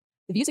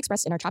The views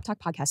expressed in our Chop Talk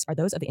podcast are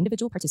those of the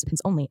individual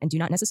participants only and do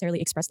not necessarily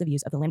express the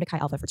views of the Lambda Chi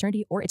Alpha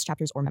fraternity or its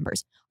chapters or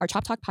members. Our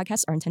Chop Talk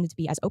podcasts are intended to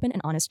be as open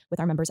and honest with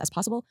our members as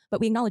possible, but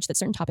we acknowledge that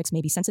certain topics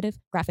may be sensitive,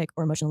 graphic,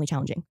 or emotionally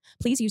challenging.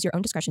 Please use your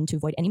own discretion to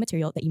avoid any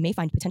material that you may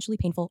find potentially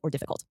painful or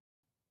difficult.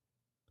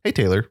 Hey,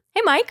 Taylor.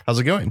 Hey, Mike. How's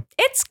it going?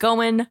 It's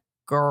going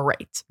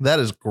great. That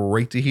is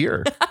great to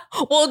hear.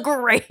 Well,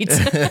 great.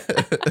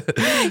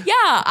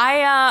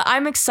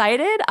 I'm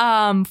excited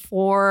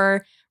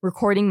for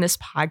recording this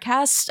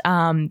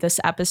podcast. This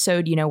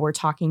episode, we're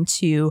talking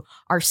to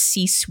our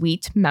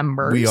C-suite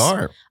members. We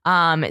are.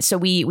 So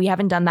we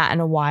haven't done that in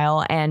a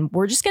while, and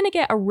we're just going to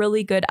get a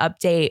really good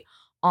update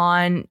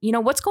on,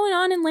 what's going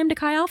on in Lambda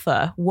Chi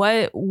Alpha.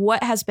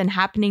 What has been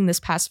happening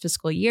this past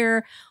fiscal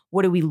year?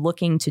 What are we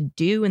looking to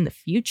do in the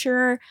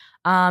future?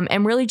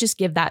 And really just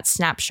give that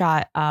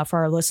snapshot for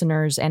our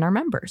listeners and our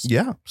members.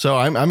 Yeah. So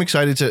I'm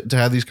excited to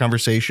have these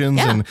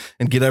conversations and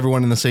get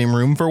everyone in the same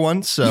room for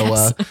once. So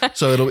Yes.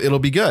 So it'll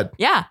be good.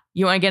 Yeah.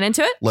 You want to get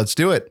into it? Let's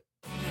do it.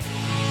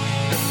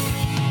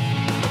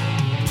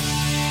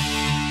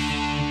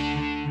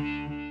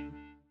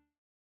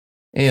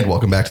 And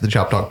welcome back to the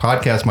Chop Talk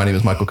podcast. My name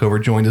is Michael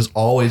Covert, joined as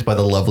always by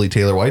the lovely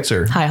Taylor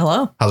Weitzer. Hi.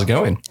 Hello. How's it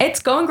going?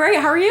 It's going great.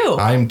 How are you?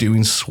 I'm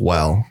doing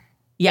swell.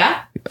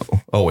 Yeah.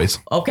 Always.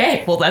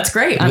 Okay. Well, that's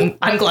great.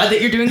 I'm glad that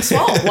you're doing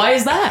swell. Why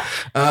is that?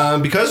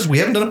 Because we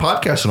haven't done a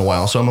podcast in a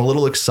while, so I'm a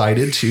little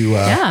excited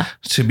to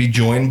be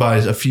joined by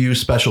a few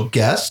special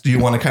guests. Do you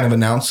want to kind of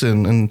announce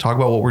and talk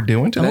about what we're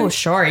doing today? Oh,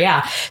 sure.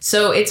 Yeah.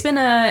 So it's been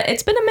a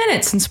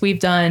minute since we've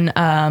done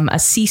a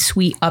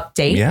C-suite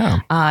update.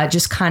 Yeah.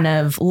 Just kind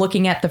of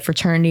looking at the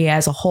fraternity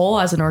as a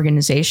whole, as an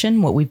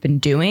organization, what we've been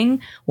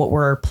doing, what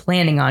we're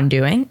planning on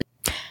doing.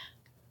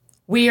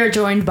 We are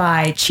joined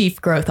by Chief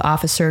Growth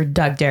Officer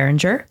Doug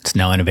Derringer. It's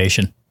now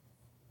innovation.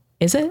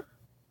 Is it?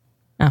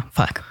 Oh,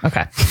 fuck.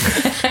 Okay.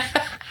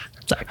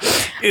 Sorry.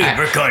 Dude,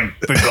 we're going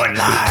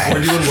live.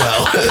 We're doing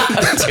well.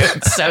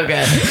 Dude, so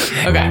good.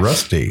 Okay.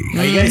 Rusty.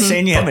 Are you guys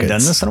saying you haven't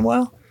done this in a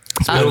while?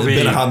 It's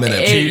been a hot minute.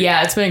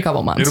 It's been a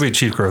couple months. It'll be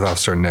Chief Growth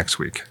Officer next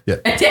week. Yeah.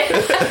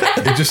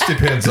 It just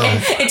depends on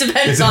It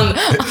depends on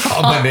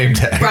my name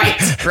tag.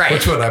 Right.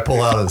 Which one I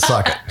pull out of the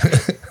socket.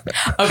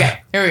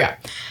 Okay, here we go.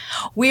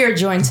 We are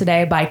joined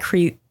today by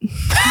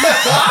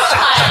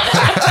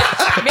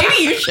Maybe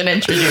you should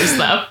introduce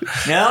them.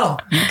 No,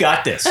 you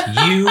got this.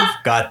 You've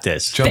got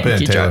this. Jump Thank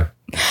in, you, Taylor.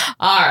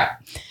 All right.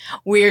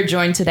 We are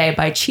joined today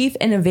by Chief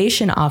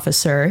Innovation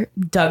Officer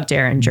Doug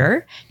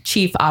Derringer,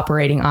 Chief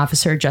Operating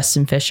Officer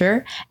Justin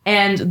Fisher,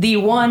 and the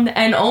one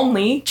and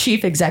only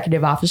Chief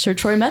Executive Officer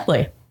Troy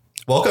Medley.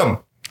 Welcome.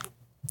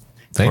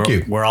 Thank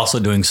you. We're also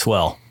doing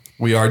swell.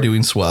 We are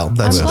doing swell. I'm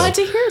glad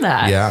to hear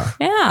that.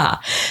 Yeah.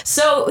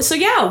 So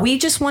we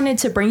just wanted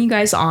to bring you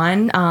guys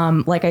on.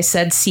 Like I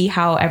said, see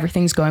how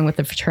everything's going with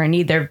the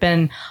fraternity. There've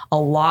been a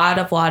lot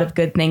of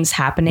good things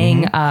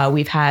happening.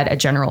 We've had a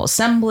General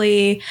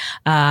Assembly.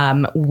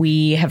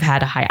 We have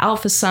had a High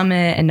Alpha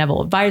Summit and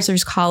Neville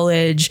Advisors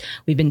College.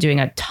 We've been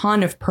doing a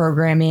ton of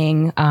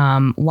programming.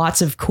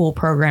 Lots of cool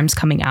programs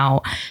coming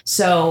out.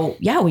 So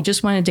yeah, we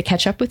just wanted to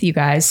catch up with you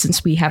guys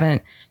since we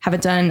haven't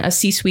done a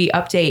C-suite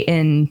update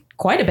in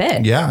quite a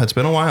bit. Yeah, it's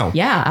been a while.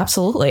 Yeah,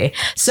 absolutely.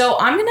 So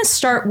I'm going to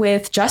start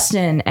with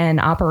Justin and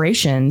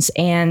operations.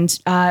 And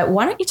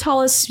why don't you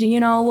tell us, a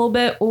little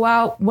bit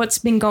about what's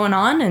been going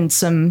on and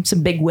some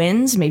big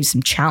wins, maybe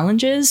some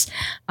challenges.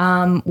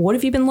 What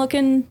have you been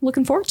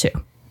looking forward to?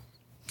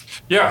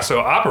 Yeah, so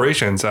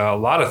operations, a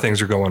lot of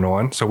things are going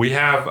on. So we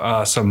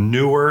have some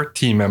newer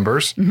team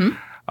members.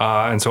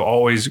 And so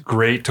always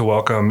great to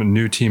welcome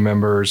new team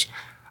members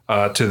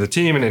to the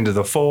team and into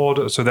the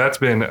fold. So that's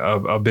been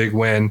a big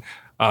win.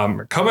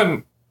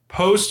 Coming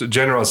post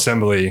General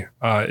Assembly,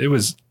 it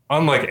was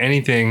unlike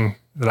anything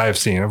that I've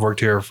seen. I've worked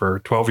here for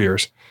 12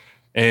 years.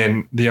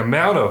 And the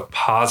amount of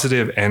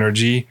positive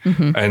energy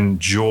and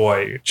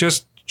joy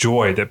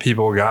that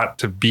people got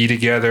to be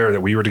together,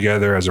 that we were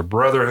together as a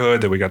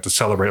brotherhood, that we got to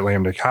celebrate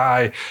Lambda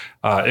Chi,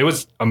 it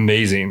was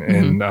amazing.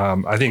 And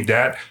I think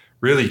that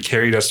really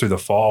carried us through the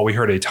fall. We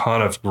heard a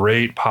ton of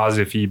great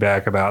positive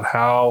feedback about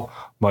how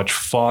much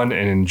fun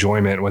and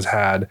enjoyment was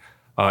had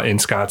in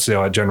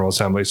Scottsdale at General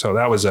Assembly. So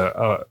that was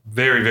a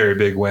very, very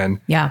big win.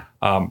 Yeah.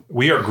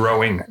 We are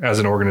growing as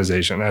an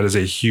organization. That is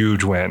a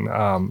huge win.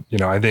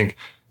 I think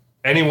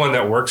anyone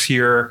that works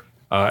here,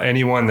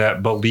 anyone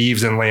that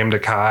believes in Lambda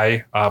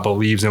Chi,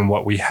 believes in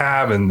what we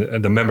have and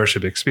the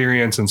membership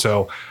experience. And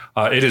so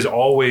it is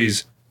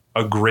always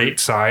a great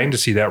sign to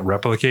see that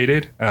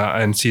replicated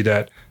and see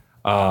that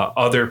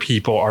other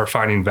people are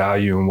finding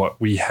value in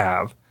what we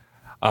have.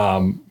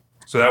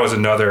 So that was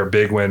another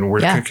big win.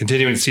 We're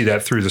continuing to see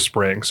that through the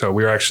spring. So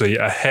we're actually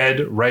ahead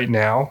right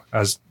now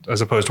as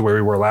opposed to where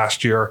we were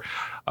last year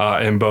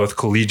in both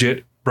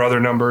collegiate brother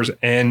numbers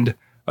and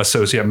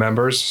associate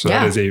members. So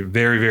that is a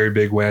very, very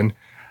big win.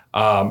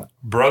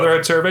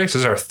 Brotherhood survey. So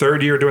this is our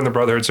third year doing the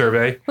Brotherhood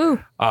survey.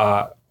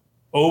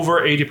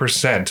 Over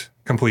 80%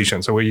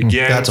 completion. So we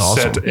again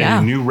set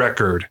a new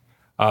record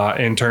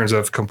in terms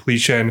of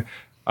completion.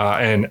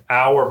 And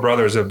our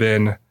brothers have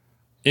been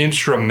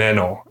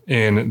instrumental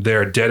in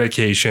their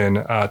dedication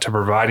to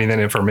providing that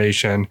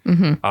information.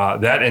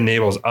 That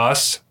enables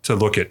us to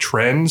look at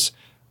trends,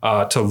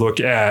 to look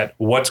at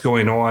what's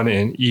going on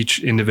in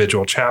each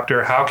individual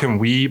chapter. How can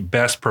we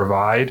best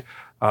provide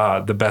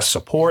the best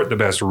support, the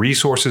best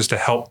resources to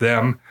help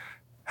them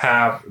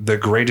have the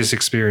greatest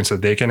experience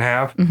that they can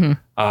have.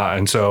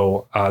 And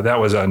so that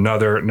was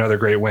another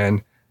great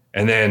win.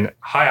 And then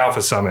High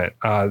Alpha Summit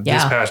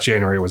this past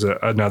January was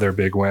another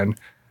big win.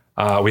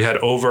 We had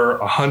over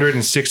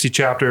 160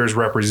 chapters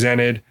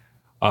represented.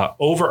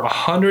 Over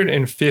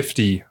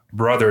 150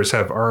 brothers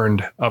have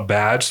earned a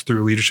badge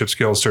through Leadership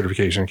Skills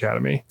Certification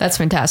Academy. That's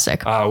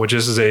fantastic. Which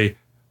is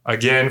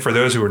again, for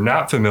those who are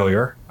not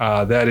familiar,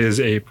 that is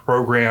a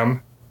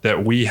program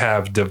that we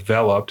have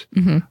developed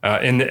in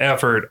the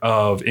effort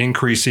of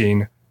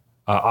increasing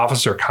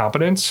officer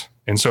competence.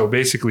 And so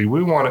basically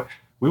we want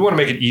to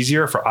make it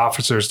easier for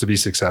officers to be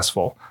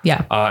successful.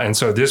 And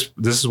so this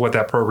is what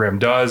that program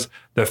does.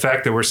 The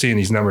fact that we're seeing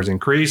these numbers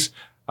increase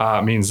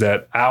means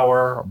that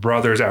our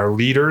brothers, our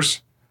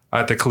leaders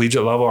at the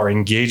collegiate level are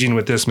engaging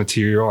with this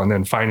material and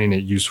then finding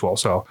it useful.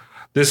 So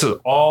this is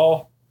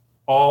all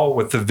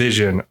with the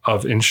vision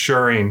of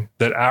ensuring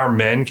that our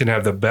men can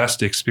have the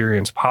best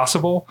experience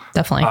possible.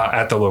 Definitely.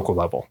 At the local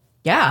level.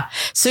 Yeah.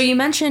 So you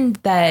mentioned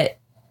that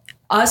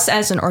us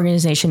as an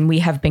organization, we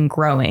have been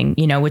growing,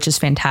 which is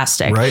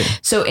fantastic. Right.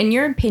 So in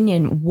your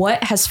opinion,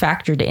 what has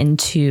factored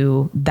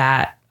into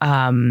that,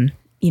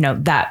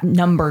 that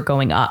number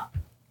going up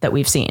that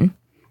we've seen?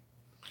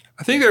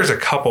 I think there's a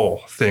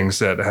couple things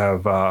that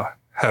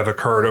have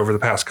occurred over the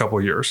past couple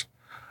of years.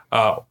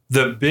 I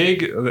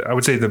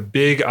would say the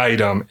big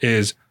item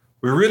is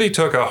we really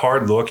took a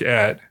hard look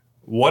at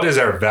what is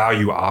our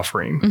value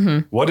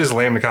offering? What does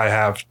Lambda Chi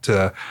have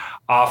to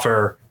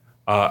offer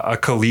a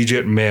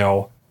collegiate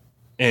male?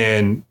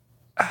 And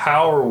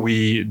how are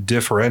we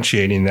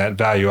differentiating that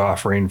value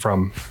offering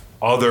from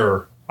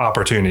other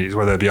opportunities,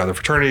 whether it be other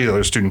fraternities,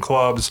 other student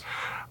clubs,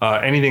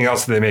 anything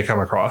else that they may come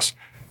across?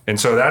 And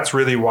so that's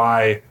really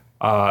why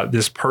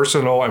this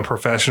personal and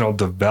professional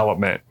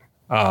development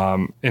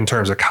in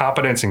terms of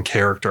competence and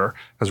character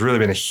has really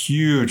been a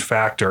huge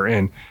factor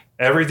in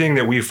everything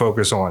that we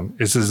focus on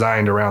is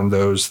designed around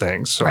those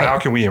things. So how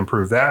can we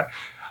improve that?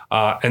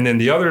 And then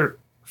the other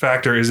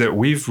factor is that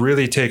we've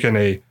really taken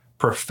a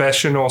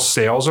professional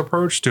sales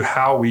approach to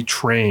how we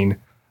train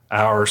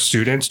our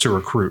students to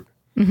recruit,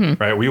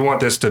 right? We want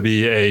this to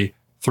be a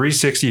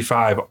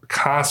 365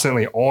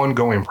 constantly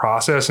ongoing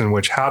process in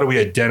which how do we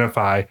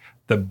identify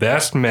the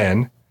best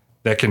men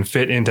that can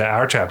fit into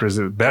our chapters,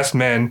 the best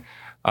men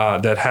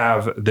that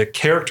have the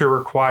character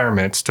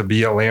requirements to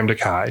be a Lambda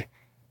Chi.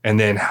 And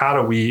then how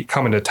do we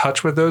come into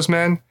touch with those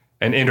men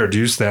and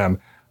introduce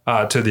them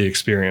to the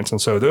experience?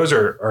 And so those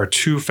are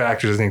two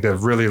factors I think that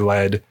have really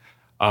led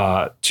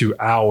to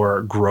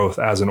our growth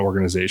as an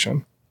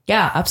organization.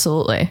 Yeah,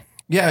 absolutely.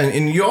 Yeah,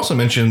 and you also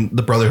mentioned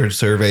the Brotherhood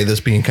Survey, this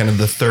being kind of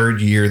the third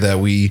year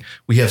that we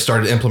have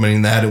started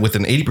implementing that with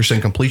an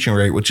 80% completion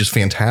rate, which is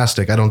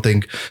fantastic. I don't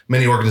think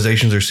many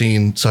organizations are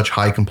seeing such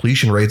high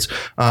completion rates.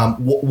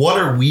 What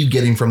are we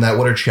getting from that?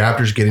 What are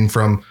chapters getting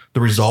from the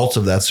results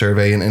of that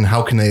survey, and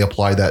how can they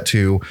apply that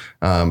to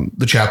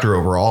the chapter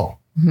overall?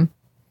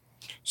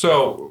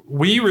 So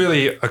we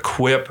really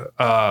equip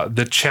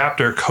the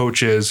chapter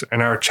coaches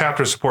and our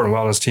chapter support and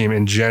wellness team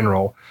in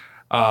general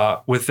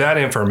with that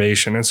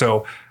information. And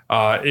so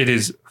it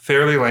is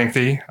fairly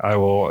lengthy.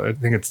 I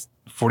think it's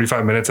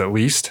 45 minutes at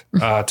least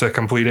to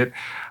complete it.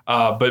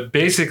 But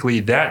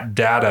basically that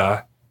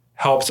data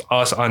helps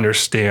us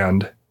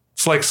understand.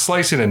 It's like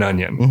slicing an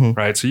onion,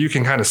 right? So you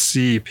can kind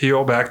of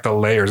peel back the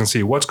layers and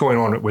see what's going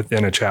on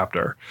within a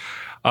chapter.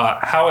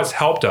 How it's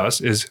helped us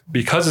is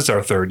because it's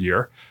our third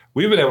year,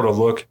 we've been able to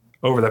look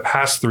over the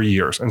past 3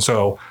 years. And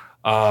so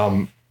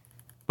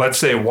let's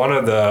say one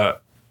of the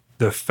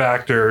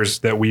factors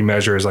that we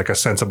measure is like a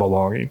sense of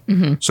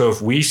belonging. So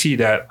if we see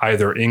that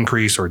either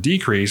increase or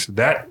decrease,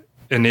 that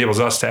enables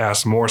us to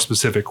ask more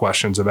specific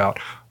questions about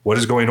what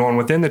is going on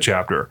within the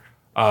chapter.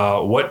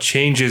 What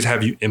changes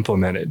have you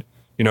implemented?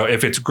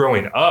 If it's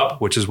growing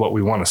up, which is what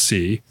we want to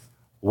see,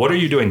 what are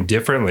you doing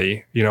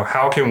differently?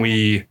 How can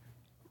we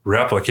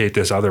replicate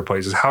this other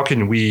places? How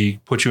can we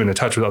put you into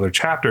touch with other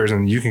chapters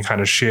and you can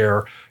kind of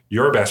share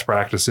your best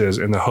practices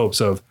in the hopes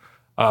of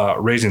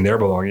raising their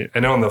belonging?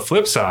 And on the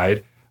flip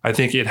side, I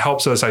think it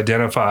helps us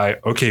identify,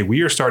 okay,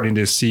 we are starting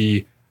to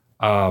see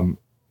some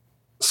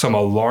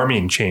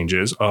alarming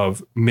changes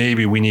of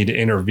maybe we need to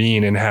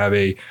intervene and have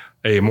a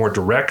more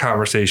direct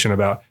conversation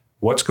about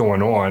what's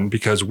going on,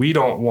 because we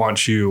don't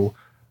want you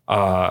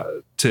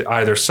to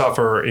either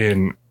suffer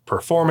in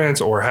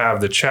performance or have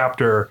the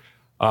chapter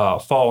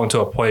fall into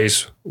a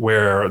place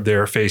where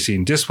they're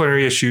facing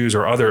disciplinary issues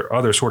or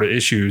other sort of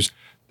issues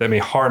that may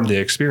harm the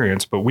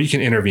experience. But we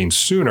can intervene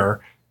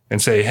sooner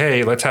and say,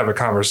 hey, let's have a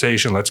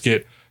conversation. Let's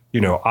get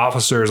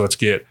officers, let's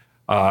get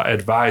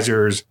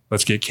advisors,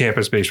 let's get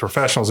campus-based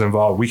professionals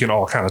involved. We can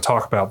all kind of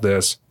talk about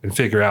this and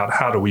figure out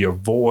how do we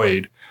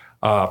avoid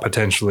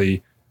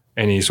potentially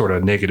any sort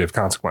of negative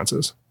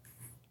consequences.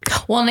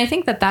 Well, and I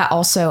think that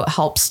also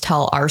helps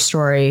tell our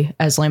story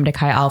as Lambda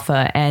Chi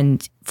Alpha.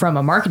 And from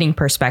a marketing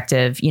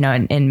perspective,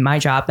 in my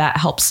job, that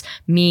helps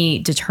me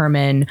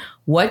determine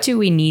what do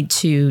we need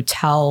to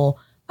tell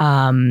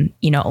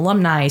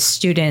alumni,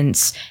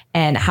 students,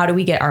 and how do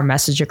we get our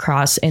message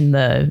across in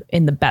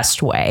the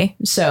best way?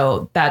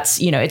 So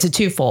that's, it's a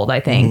twofold, I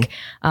think.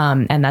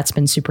 And that's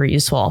been super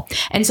useful.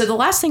 And so the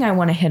last thing I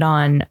want to hit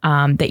on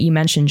that you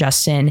mentioned,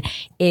 Justin,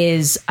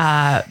 is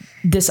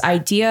this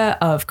idea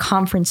of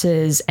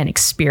conferences and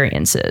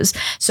experiences.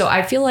 So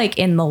I feel like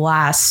in the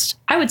last,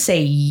 I would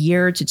say,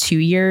 year to 2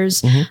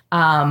 years,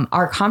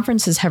 our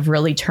conferences have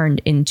really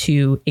turned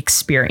into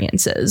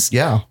experiences.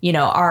 Yeah.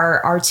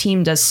 Our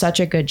team does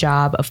such a good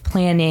job of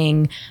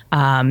planning,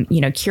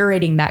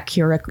 curating that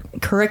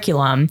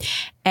curriculum.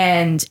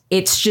 And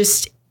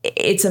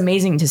it's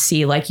amazing to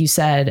see, like you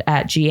said,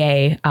 at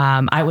GA.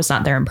 I was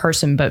not there in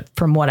person, but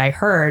from what I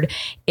heard,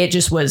 it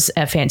just was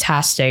a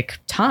fantastic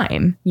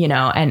time,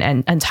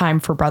 and time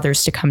for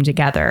brothers to come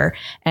together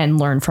and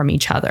learn from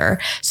each other.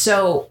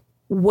 So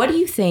what do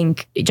you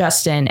think,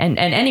 Justin, and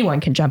anyone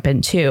can jump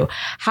in too,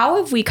 how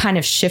have we kind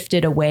of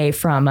shifted away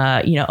from,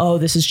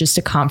 this is just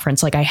a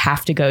conference, like I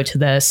have to go to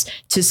this,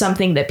 to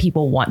something that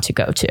people want to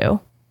go to?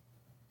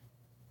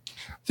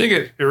 I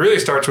think it really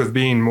starts with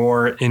being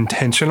more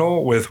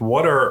intentional with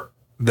what are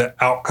the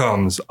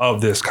outcomes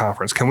of this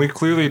conference. Can we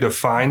clearly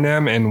define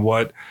them and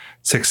what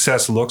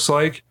success looks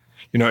like?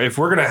 If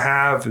we're going to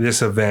have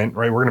this event,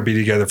 right, we're going to be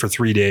together for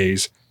 3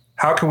 days.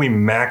 How can we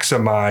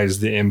maximize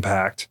the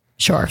impact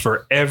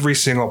for every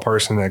single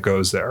person that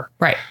goes there?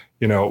 Right.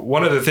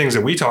 One of the things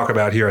that we talk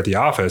about here at the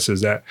office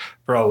is that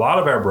for a lot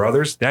of our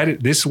brothers,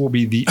 this will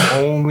be the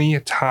only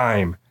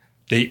time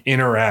they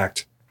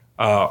interact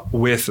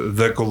with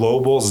the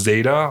global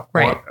Zeta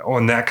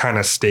on that kind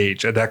of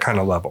stage, at that kind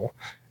of level.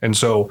 And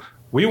so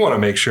we want to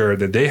make sure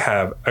that they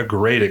have a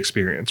great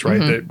experience, right?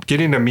 That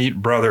getting to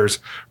meet brothers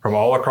from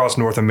all across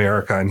North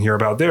America and hear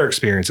about their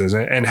experiences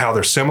and how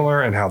they're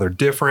similar and how they're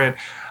different.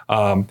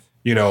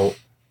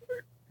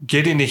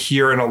 Getting to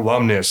hear an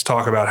alumnus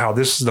talk about how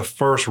this is the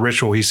first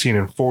ritual he's seen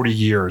in 40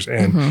 years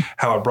and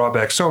how it brought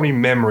back so many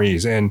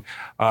memories. And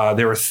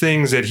there were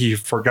things that he'd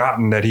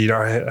forgotten that he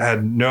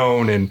had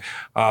known, and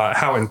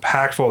how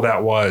impactful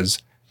that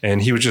was.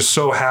 And he was just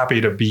so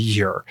happy to be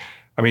here.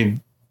 I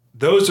mean,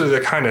 those are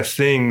the kind of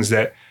things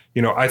that,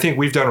 I think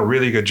we've done a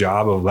really good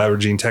job of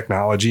leveraging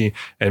technology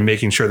and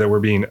making sure that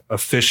we're being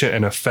efficient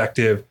and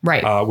effective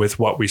with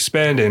what we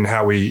spend and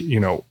how we,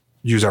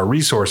 use our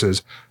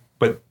resources.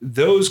 But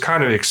those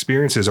kind of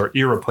experiences are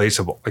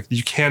irreplaceable. Like,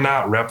 you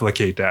cannot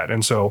replicate that.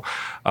 And so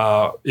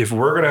if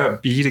we're going to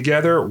be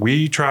together,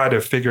 we try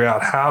to figure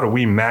out how do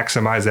we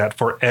maximize that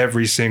for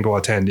every single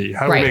attendee?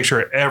 How do we make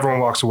sure everyone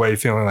walks away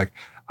feeling like,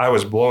 I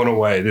was blown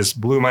away. This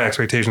blew my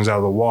expectations out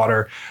of the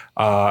water.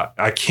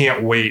 I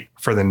can't wait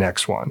for the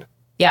next one.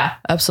 Yeah,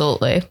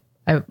 absolutely.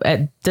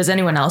 Does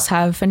anyone else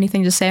have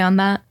anything to say on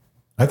that?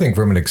 I think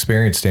from an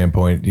experience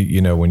standpoint,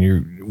 when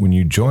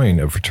you join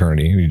a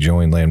fraternity, you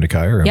join Lambda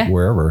Chi or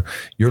wherever,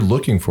 you're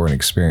looking for an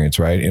experience,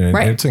 right? And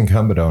it's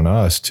incumbent on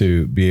us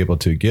to be able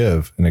to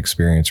give an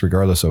experience,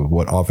 regardless of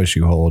what office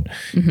you hold.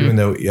 Even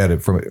though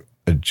from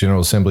a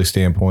General Assembly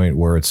standpoint,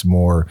 where it's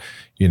more,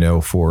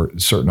 for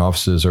certain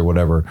offices or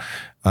whatever,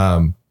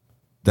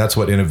 that's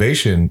what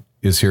innovation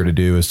is here to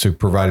do, is to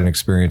provide an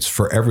experience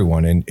for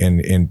everyone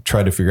and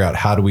try to figure out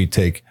how do we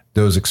take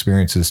those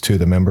experiences to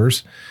the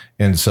members.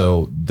 And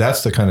so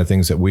that's the kind of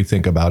things that we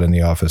think about in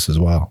the office as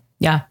well.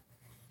 Yeah.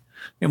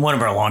 And one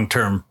of our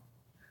long-term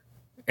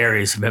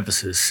areas of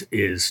emphasis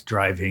is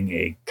driving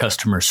a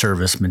customer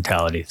service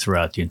mentality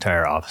throughout the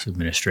entire office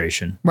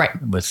administration. Right.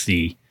 With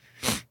the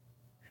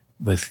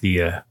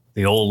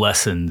old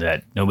lesson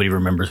that nobody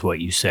remembers what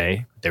you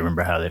say, they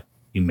remember how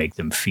you make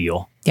them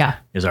feel. Yeah.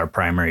 Is our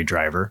primary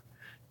driver.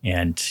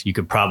 And you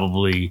could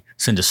probably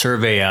send a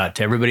survey out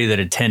to everybody that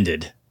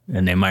attended,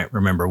 and they might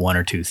remember one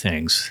or two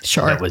things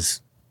that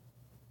was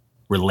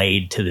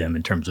relayed to them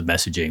in terms of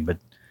messaging, but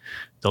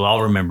they'll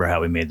all remember how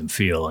we made them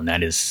feel. And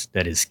that is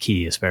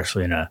key,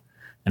 especially in a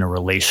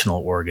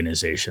relational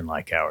organization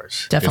like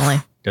ours. Definitely.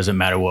 It doesn't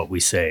matter what we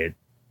say.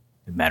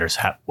 It matters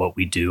what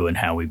we do and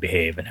how we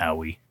behave and how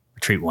we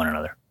treat one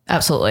another.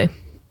 Absolutely.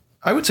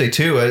 I would say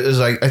too, is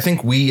I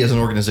think we as an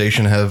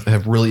organization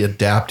have really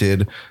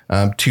adapted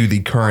to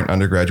the current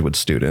undergraduate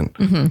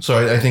student.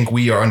 So I think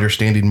we are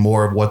understanding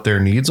more of what their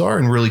needs are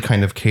and really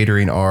kind of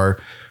catering our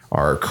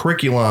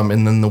curriculum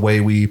and then the way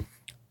we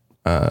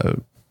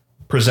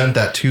present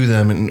that to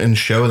them and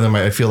show them.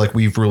 I feel like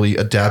we've really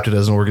adapted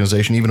as an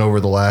organization, even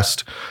over the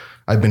last,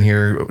 I've been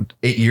here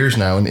 8 years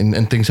now,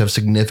 and things have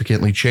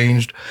significantly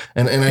changed.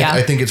 And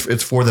I think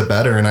it's for the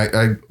better. And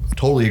I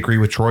totally agree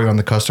with Troy on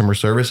the customer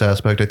service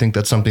aspect. I think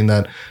that's something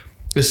that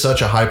is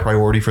such a high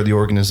priority for the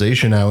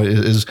organization now,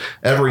 is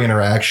every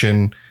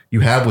interaction you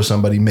have with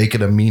somebody, make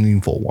it a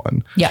meaningful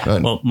one. Yeah.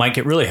 Well, Mike,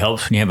 it really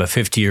helps when you have a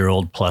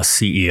 50-year-old plus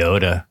CEO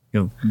to,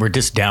 we're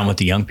just down with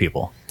the young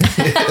people.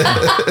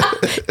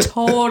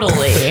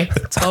 Totally.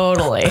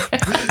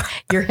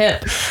 You're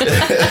hip.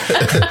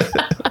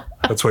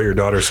 That's what your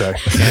daughter say.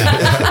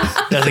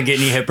 Doesn't get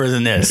any hipper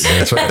than this.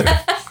 That's right.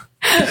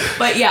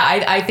 But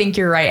yeah, I think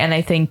you're right. And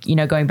I think,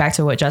 going back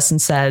to what Justin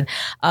said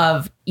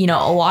of,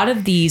 a lot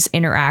of these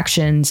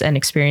interactions and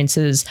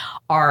experiences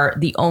are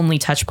the only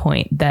touch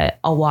point that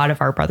a lot of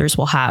our brothers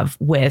will have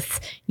with,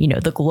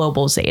 the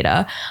global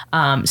Zeta.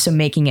 So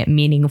making it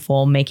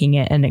meaningful, making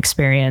it an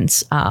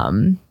experience.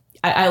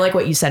 I like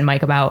what you said,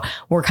 Mike, about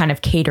we're kind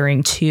of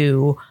catering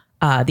to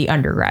the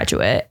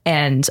undergraduate.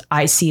 And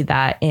I see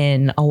that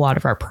in a lot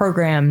of our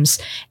programs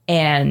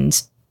and,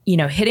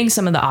 hitting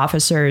some of the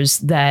officers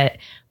that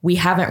we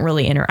haven't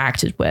really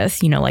interacted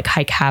with, like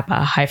High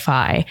Kappa, High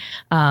Phi.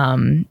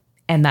 And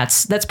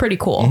that's pretty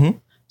cool. Mm-hmm.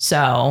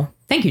 So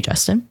thank you,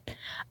 Justin.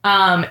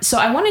 So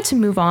I wanted to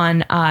move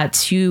on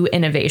to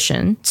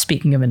innovation.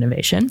 Speaking of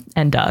innovation,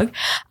 and Doug.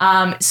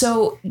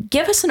 So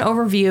give us an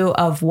overview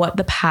of what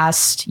the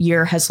past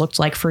year has looked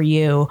like for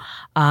you,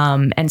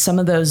 and some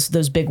of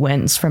those big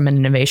wins from an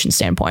innovation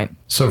standpoint.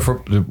 So for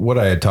what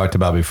I had talked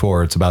about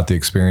before, it's about the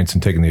experience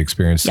and taking the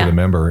experience to the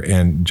member.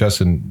 And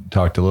Justin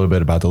talked a little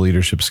bit about the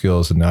leadership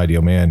skills and the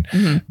Ideal Man.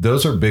 Mm-hmm.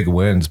 Those are big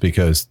wins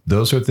because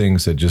those are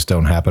things that just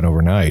don't happen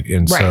overnight.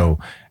 And so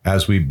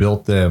as we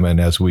built them and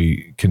as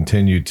we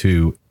continue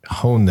to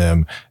hone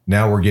them,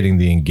 now we're getting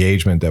the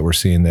engagement that we're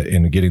seeing that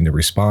and getting the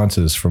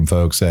responses from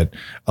folks that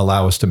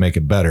allow us to make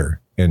it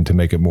better and to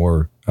make it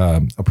more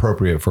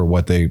appropriate for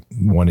what they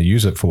want to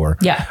use it for.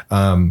 Yeah.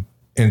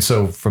 And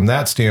so from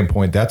that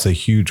standpoint, that's a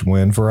huge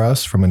win for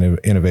us from an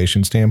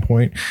innovation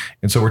standpoint.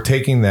 And so we're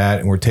taking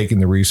that and we're taking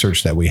the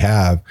research that we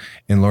have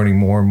and learning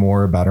more and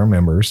more about our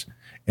members.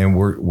 And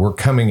we're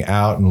coming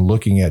out and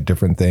looking at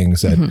different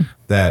things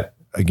that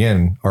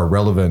again, are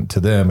relevant to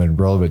them and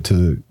relevant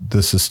to the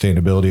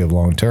sustainability of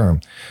long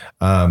term.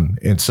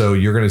 And so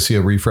you're going to see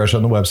a refresh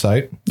on the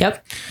website.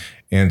 Yep.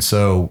 And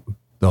so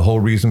the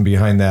whole reason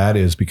behind that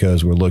is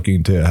because we're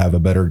looking to have a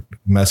better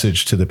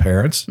message to the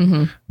parents,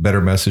 better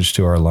message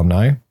to our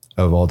alumni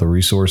of all the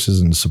resources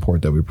and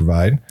support that we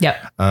provide.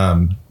 Yep.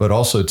 But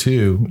also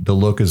too, the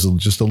look is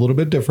just a little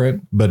bit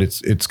different, but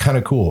it's kind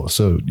of cool.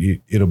 So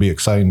it'll be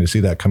exciting to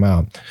see that come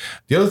out.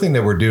 The other thing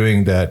that we're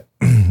doing that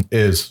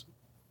is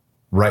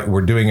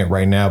we're doing it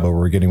right now, but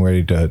we're getting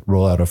ready to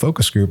roll out a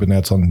focus group, and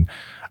that's on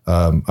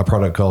a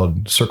product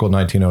called Circle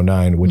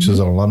 1909, which is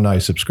an alumni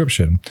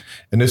subscription.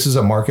 And this is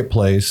a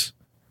marketplace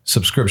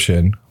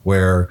subscription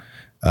where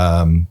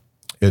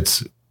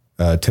it's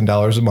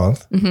 $10 a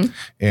month,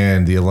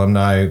 and the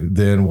alumni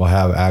then will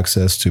have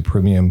access to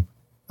premium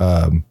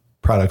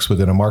products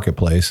within a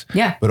marketplace.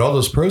 Yeah. But all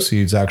those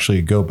proceeds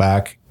actually go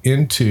back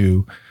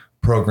into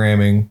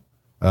programming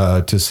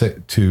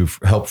to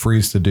help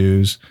freeze the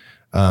dues.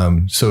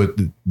 So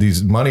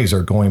these monies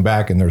are going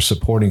back and they're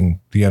supporting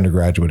the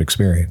undergraduate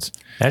experience.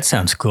 That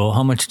sounds cool.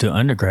 How much do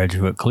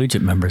undergraduate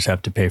collegiate members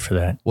have to pay for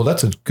that? Well,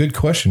 that's a good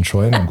question,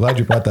 Troy, and I'm glad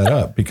you brought that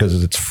up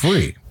because it's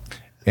free.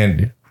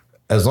 And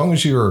as long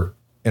as you're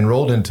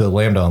enrolled into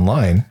Lambda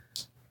Online,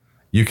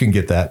 you can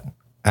get that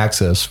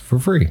access for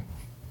free.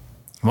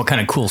 What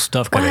kind of cool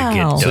stuff could I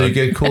get? So you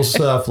get cool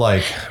stuff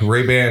like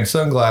Ray-Ban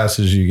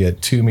sunglasses, you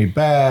get Toomey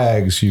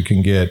bags, you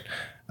can get...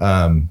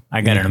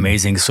 I got an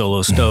amazing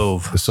Solo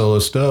stove. The Solo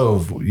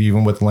stove,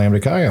 even with Lambda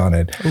Chi on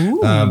it.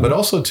 But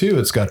also, too,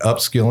 it's got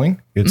upskilling.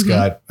 It's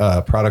got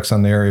products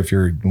on there if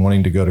you're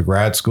wanting to go to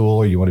grad school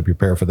or you want to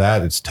prepare for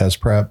that. It's test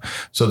prep.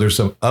 So there's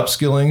some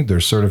upskilling,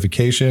 there's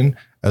certification,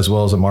 as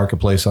well as a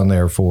marketplace on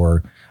there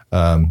for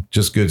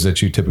just goods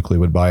that you typically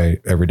would buy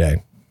every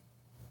day.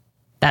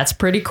 That's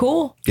pretty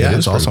cool. Yeah,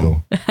 it's awesome.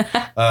 Cool.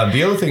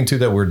 The other thing, too,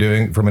 that we're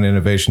doing from an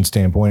innovation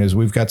standpoint is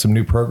we've got some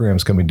new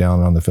programs coming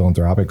down on the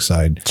philanthropic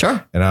side.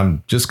 Sure. And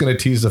I'm just going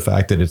to tease the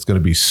fact that it's going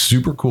to be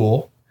super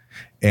cool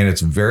and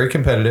it's very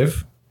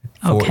competitive,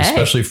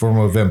 especially for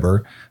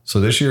November. So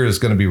this year is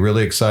going to be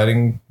really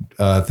exciting.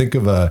 Think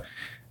of a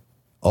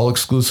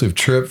all-exclusive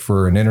trip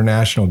for an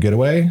international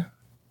getaway.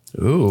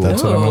 Ooh,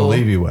 that's what I'm going to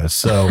leave you with.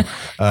 So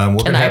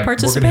Can I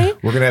participate?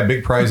 We're going to have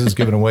big prizes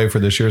given away for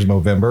this year's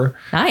Movember.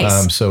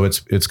 Nice. So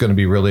it's going to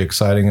be really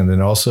exciting. And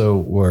then also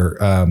we're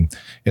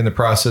in the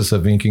process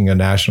of inking a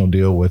national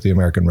deal with the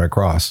American Red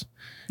Cross.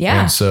 Yeah.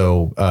 And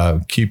so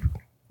the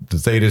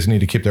Thetas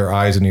need to keep their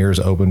eyes and ears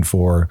open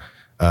for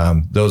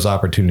those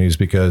opportunities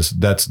because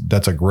that's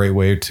a great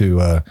way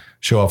to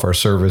show off our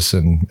service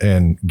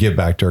and give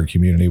back to our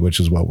community, which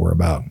is what we're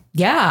about.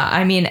 Yeah.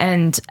 I mean,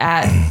 and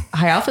at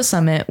High Alpha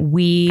Summit,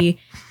 we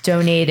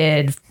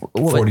donated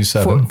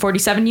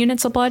 47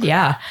 units of blood.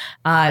 Yeah.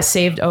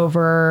 Saved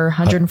over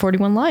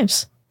 141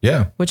 lives.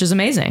 Yeah. Which is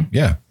amazing.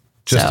 Yeah.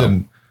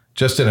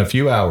 Just in a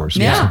few hours.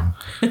 Yeah.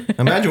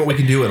 Imagine what we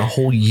can do in a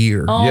whole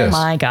year. Oh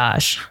my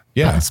gosh.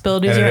 Yeah.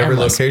 Possibilities and are at every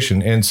endless.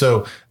 location. And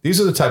so these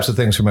are the types of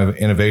things from an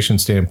innovation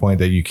standpoint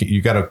that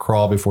you got to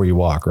crawl before you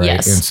walk, right?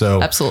 Yes, and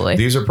so absolutely.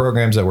 These are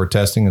programs that we're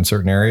testing in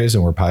certain areas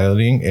and we're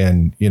piloting.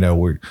 And,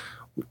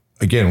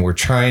 we're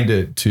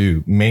trying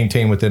to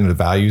maintain within the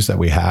values that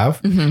we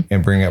have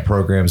and bring out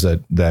programs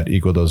that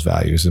equal those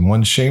values. And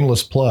one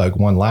shameless plug,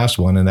 one last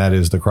one, and that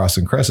is the Cross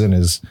and Crescent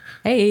is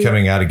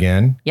coming out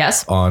again.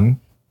 Yes. On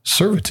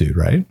servitude,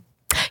 right?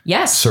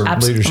 Yes.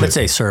 Leadership. Let's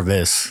say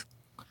service.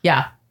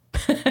 Yeah.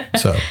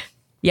 So.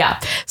 Yeah.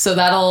 So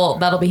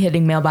that'll be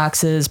hitting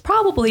mailboxes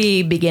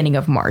probably beginning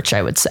of March,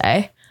 I would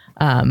say.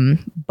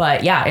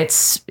 But yeah,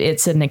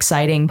 it's an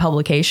exciting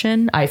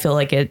publication. I feel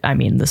like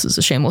this is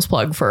a shameless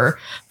plug for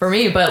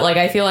me, but like,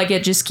 I feel like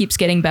it just keeps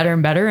getting better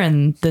and better.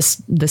 And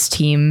this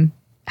team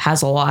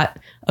has a lot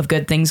of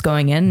good things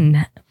going in,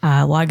 and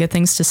a lot of good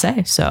things to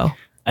say. So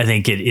I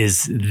think it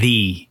is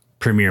the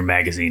premier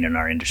magazine in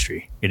our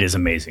industry. It is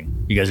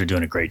amazing. You guys are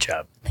doing a great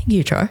job. Thank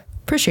you, Troy.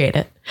 Appreciate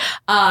it.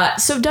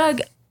 So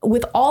Doug,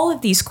 with all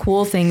of these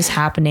cool things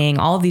happening,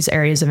 all of these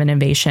areas of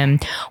innovation,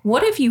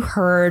 what have you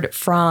heard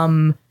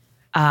from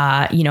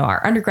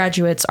our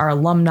undergraduates, our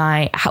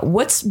alumni?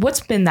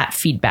 What's been that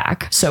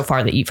feedback so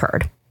far that you've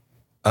heard?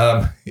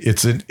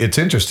 It's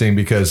interesting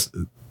because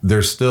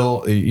there's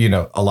still,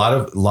 a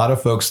lot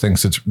of folks think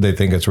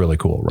it's really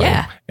cool, right?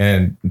 Yeah.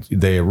 And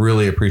they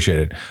really appreciate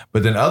it.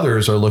 But then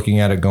others are looking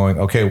at it going,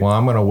 okay, well,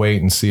 I'm going to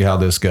wait and see how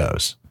this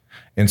goes.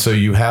 And so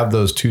you have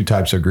those two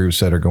types of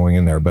groups that are going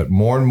in there. But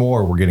more and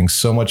more, we're getting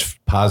so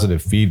much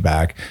positive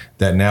feedback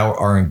that now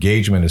our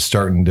engagement is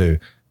starting to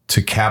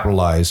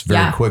capitalize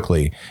very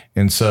quickly.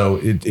 And so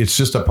it's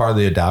just a part of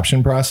the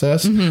adoption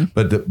process.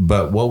 Mm-hmm.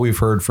 But what we've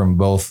heard from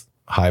both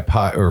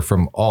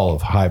from all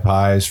of High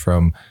Pies,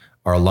 from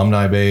our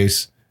alumni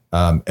base,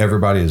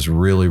 everybody is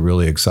really,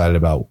 really excited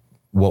about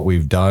what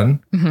we've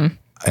done. Mm-hmm.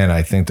 And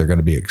I think they're going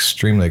to be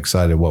extremely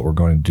excited what we're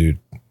going to do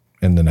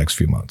in the next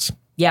few months.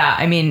 Yeah.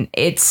 I mean,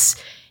 it's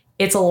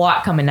a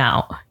lot coming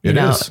out.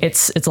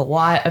 It's a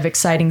lot of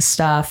exciting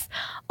stuff,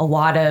 a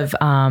lot of,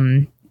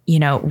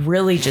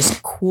 really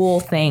just cool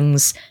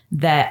things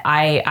that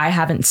I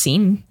haven't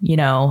seen,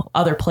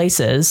 other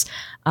places.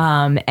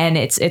 And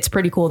it's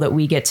pretty cool that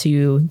we get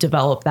to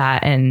develop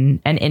that and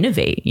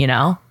innovate,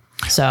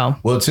 So,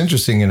 well, it's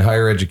interesting in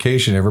higher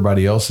education,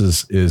 everybody else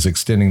is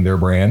extending their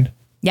brand.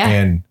 Yeah.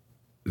 And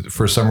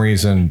for some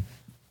reason,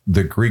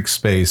 the Greek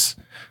space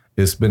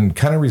has been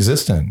kind of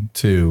resistant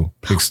to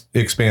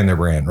expand their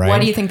brand, right? Why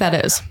do you think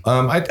that is?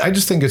 I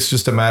just think it's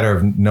just a matter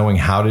of knowing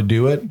how to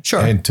do it.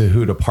 Sure. And to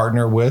who to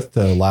partner with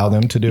to allow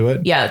them to do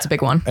it. Yeah, that's a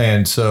big one.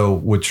 And so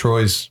with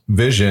Troy's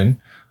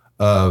vision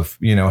of,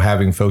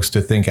 having folks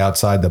to think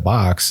outside the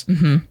box,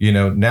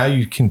 mm-hmm. Now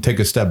you can take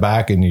a step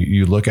back and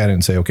you look at it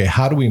and say, okay,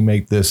 how do we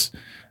make this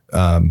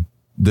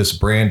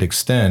brand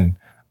extend?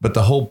 But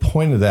the whole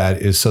point of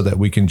that is so that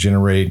we can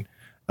generate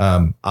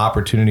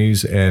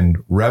opportunities and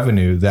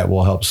revenue that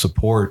will help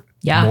support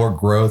more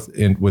growth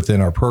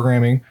within our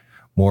programming,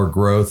 more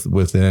growth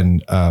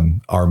within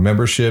our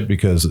membership,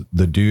 because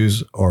the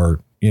dues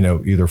are,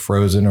 either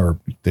frozen or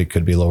they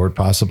could be lowered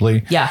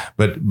possibly. Yeah.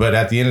 But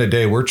at the end of the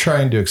day, we're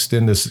trying to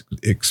extend this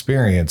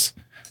experience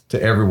to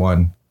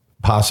everyone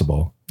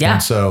possible. Yeah.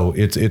 And so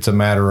it's a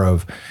matter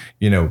of,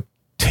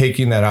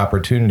 taking that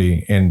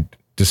opportunity and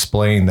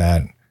displaying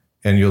that,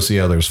 and you'll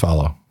see others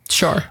follow.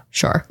 Sure.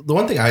 The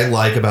one thing I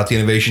like about the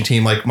innovation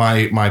team, like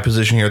my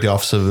position here at the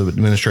Office of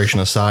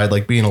Administration aside,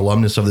 like being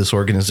alumnus of this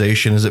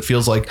organization, is it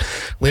feels like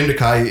Lambda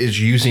Chi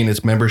is using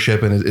its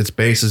membership and its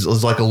base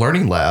is like a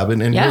learning lab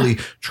and really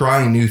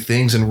trying new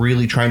things and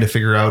really trying to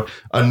figure out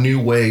a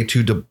new way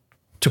to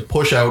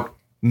push out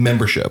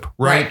membership,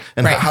 right?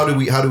 And how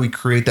do we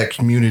create that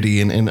community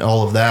and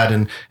all of that?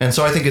 And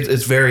so I think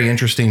it's very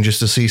interesting just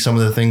to see some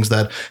of the things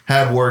that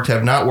have worked,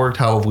 have not worked,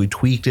 how have we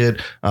tweaked it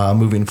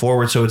moving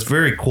forward. So it's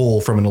very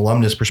cool from an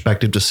alumnus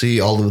perspective to see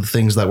all of the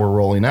things that we're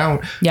rolling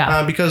out.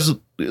 Yeah. Because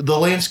the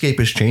landscape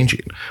is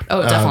changing.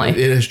 Oh,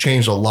 definitely. It has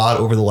changed a lot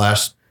over the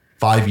last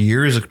 5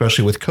 years,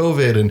 especially with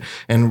COVID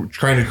and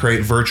trying to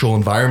create virtual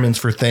environments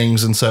for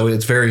things. And so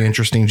it's very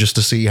interesting just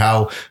to see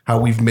how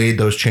we've made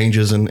those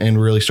changes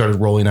and really started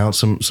rolling out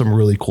some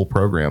really cool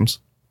programs.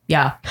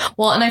 Yeah.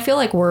 Well, and I feel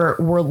like we're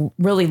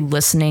really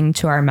listening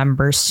to our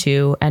members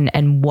too,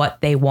 and what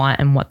they want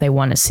and what they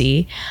want to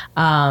see.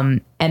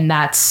 And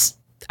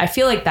I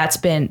feel like that's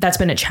been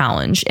a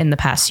challenge in the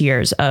past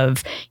years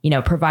of,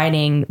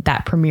 providing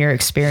that premier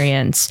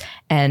experience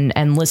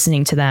and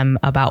listening to them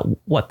about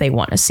what they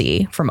want to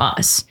see from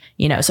us,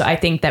 so I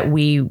think that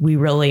we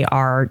really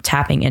are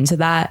tapping into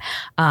that.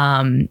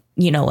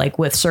 Like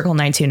with Circle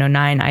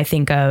 1909, I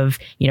think of,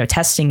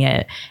 testing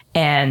it,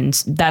 and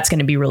that's going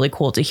to be really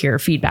cool to hear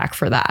feedback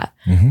for that.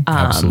 Mm-hmm,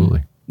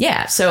 absolutely.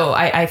 Yeah. So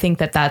I think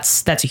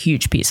that's a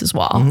huge piece as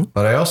well. Mm-hmm.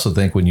 But I also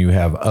think when you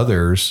have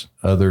others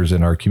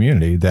in our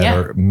community that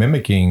are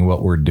mimicking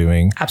what we're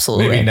doing,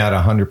 absolutely, maybe not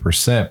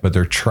 100%, but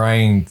they're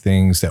trying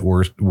things that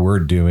we're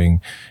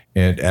doing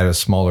at a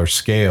smaller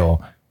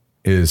scale,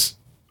 is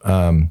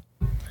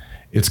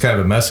it's kind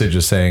of a message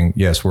of saying,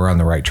 yes, we're on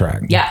the right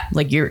track. Yeah.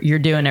 Like you're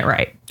doing it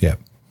right. Yeah,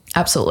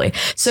 absolutely.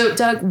 So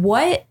Doug,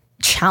 what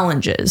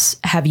challenges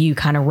have you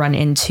kind of run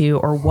into,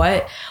 or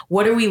what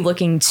are we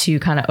looking to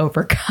kind of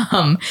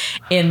overcome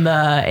in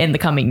the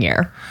coming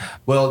year?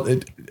 Well,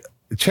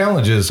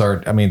 challenges are,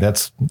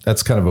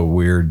 that's kind of a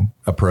weird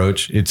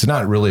approach. It's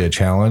not really a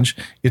challenge.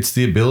 It's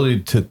the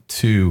ability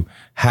to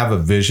have a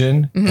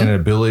vision, mm-hmm. and an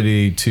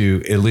ability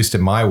to, at least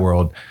in my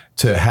world,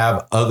 to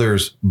have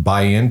others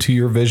buy into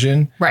your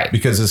vision. Right.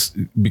 Because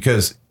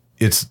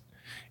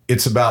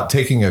it's about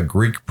taking a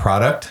Greek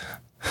product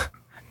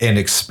and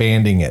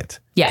expanding it.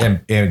 Yeah.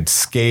 And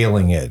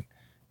scaling it.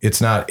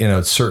 It's not in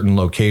a certain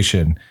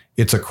location.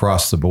 It's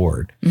across the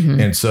board. Mm-hmm.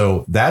 And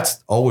so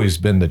that's always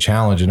been the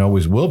challenge and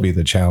always will be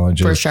the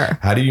challenge. For sure.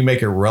 How do you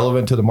make it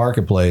relevant to the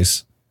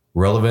marketplace,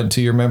 relevant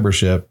to your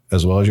membership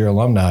as well as your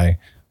alumni,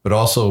 but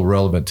also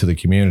relevant to the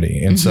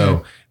community? And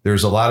so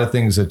there's a lot of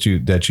things that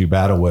you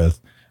battle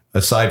with,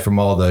 aside from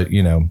all the,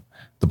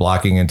 the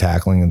blocking and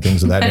tackling and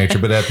things of that nature.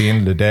 But at the end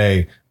of the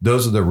day,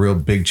 those are the real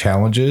big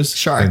challenges.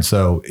 Sure. And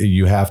so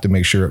you have to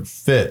make sure it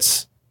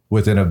fits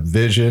within a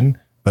vision,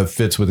 but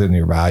fits within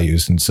your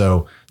values. And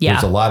so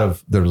there's a lot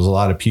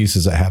of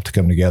pieces that have to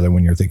come together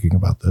when you're thinking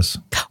about this.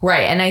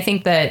 Right. And I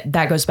think that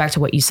goes back to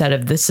what you said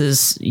of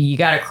you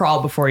got to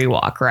crawl before you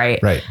walk. Right.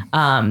 Right.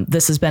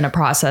 This has been a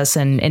process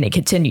and it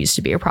continues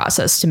to be a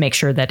process to make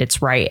sure that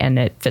it's right and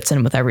it fits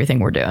in with everything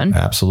we're doing.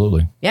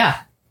 Absolutely.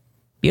 Yeah.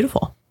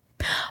 Beautiful.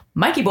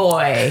 Mikey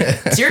boy,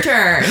 it's your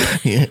turn.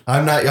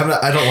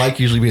 I don't like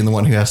usually being the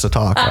one who has to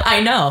talk.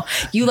 I know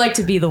you like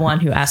to be the one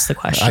who asks the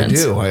questions. I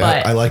do.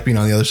 I like being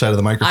on the other side of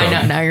the microphone.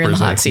 I know. Now you're in the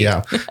hot seat.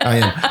 Yeah, I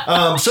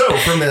am. So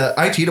from the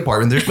IT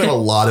department, there's been a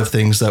lot of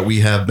things that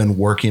we have been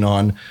working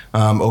on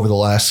over the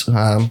last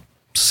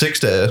 6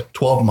 to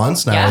 12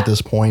 months now at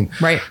this point.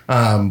 Right.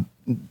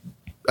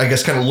 I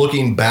guess kind of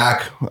looking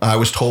back, I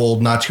was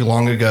told not too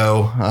long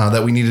ago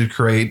that we needed to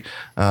create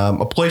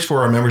a place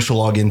for our members to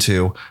log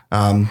into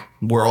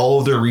where all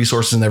of their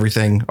resources and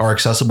everything are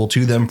accessible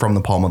to them from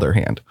the palm of their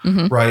hand.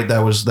 Mm-hmm. Right. That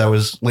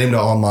was Lambda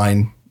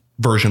Online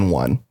version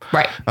 1.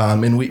 Right.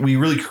 And we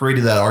really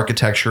created that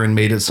architecture and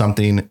made it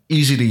something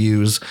easy to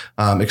use,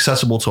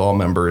 accessible to all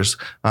members.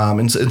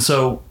 And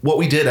so what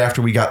we did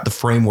after we got the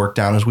framework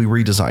down is we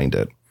redesigned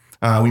it.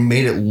 We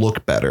made it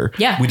look better.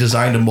 Yeah. We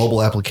designed a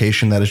mobile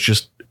application that is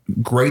just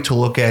great to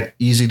look at,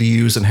 easy to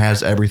use, and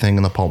has everything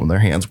in the palm of their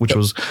hands, which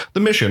was the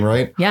mission,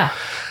 right? Yeah.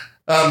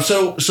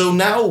 So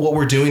now what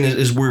we're doing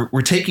is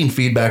we're taking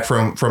feedback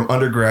from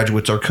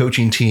undergraduates, our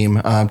coaching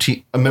team,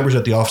 members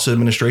at the Office of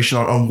Administration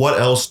on what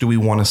else do we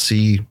want to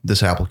see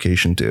this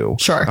application do.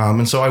 Sure.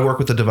 And so I work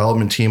with the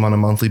development team on a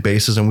monthly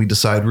basis, and we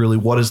decide really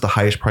what is the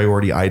highest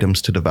priority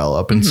items to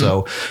develop. And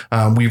so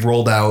we've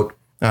rolled out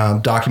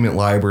document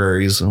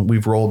libraries.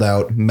 We've rolled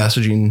out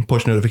messaging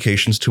push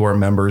notifications to our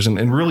members.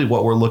 And really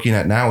what we're looking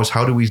at now is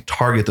how do we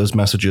target those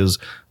messages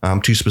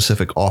to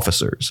specific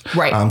officers?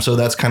 Right. So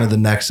that's kind of the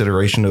next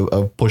iteration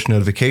of push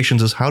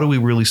notifications is how do we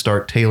really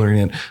start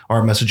tailoring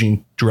our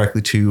messaging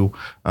directly to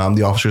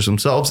the officers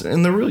themselves?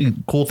 And the really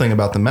cool thing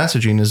about the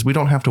messaging is we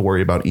don't have to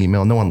worry about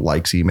email. No one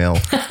likes email.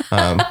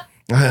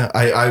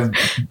 I'm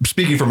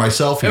speaking for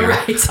myself here.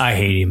 Right. I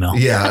hate email.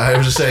 Yeah, I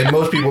was just saying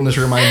most people in this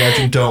room I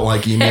imagine don't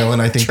like email,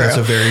 and I think that's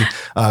a very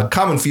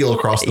common feel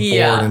across the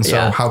board. And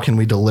so how can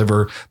we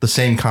deliver the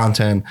same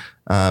content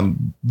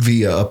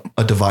via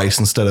a device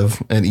instead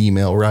of an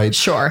email, right?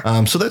 Sure.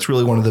 So that's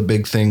really one of the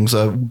big things.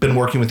 I've been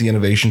working with the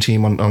innovation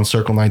team on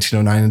Circle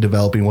 1909 and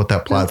dedeveloping what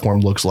that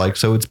platform looks like.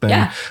 So it's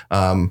been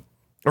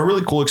a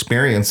really cool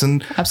experience.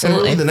 And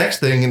absolutely, and the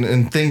next thing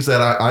and things that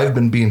I've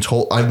been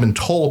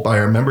told by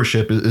our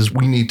membership is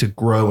we need to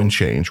grow and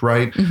change,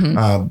 right?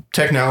 Mm-hmm.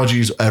 Technology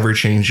is ever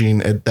changing.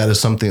 That is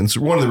something. It's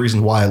one of the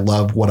reasons why I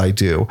love what I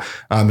do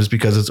is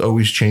because it's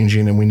always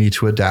changing and we need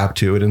to adapt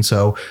to it. And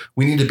so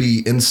we need to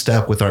be in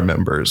step with our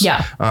members.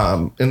 Yeah.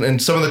 And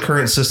some of the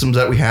current systems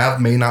that we have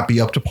may not be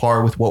up to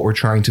par with what we're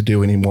trying to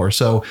do anymore.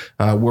 So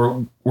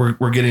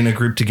we're getting a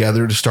group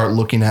together to start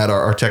looking at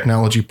our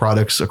technology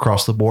products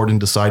across the board and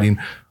deciding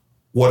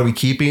what are we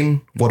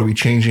keeping, what are we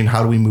changing,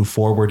 how do we move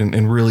forward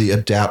and really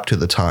adapt to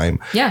the time.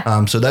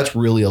 Yeah. So that's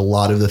really a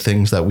lot of the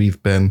things that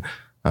we've been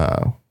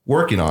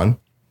working on.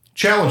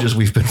 Challenges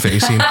we've been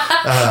facing.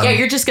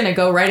 You're just going to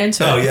go right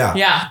into it. Oh, yeah.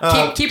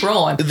 Yeah. Keep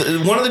rolling.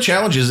 One of the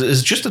challenges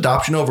is just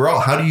adoption overall.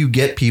 How do you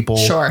get people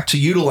to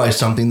utilize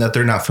something that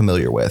they're not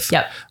familiar with?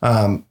 Yep.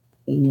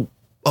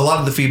 A lot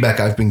of the feedback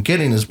I've been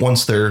getting is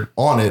once they're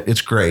on it,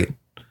 it's great.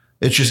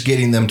 It's just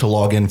getting them to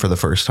log in for the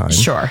first time.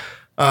 Sure.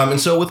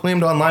 And so with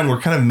Lambda Online, we're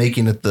kind of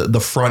making it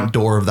the front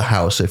door of the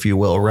house, if you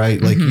will,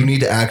 right? Like you need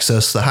to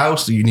access the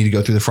house. You need to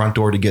go through the front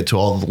door to get to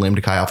all of the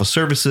Lambda Chi Alpha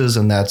services.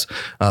 And that's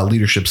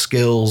leadership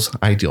skills,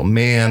 Ideal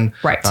Man,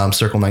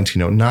 Circle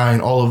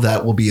 1909. All of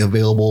that will be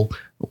available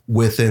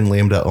within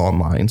Lambda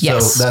Online.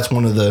 Yes. So that's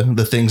one of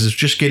the things is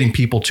just getting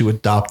people to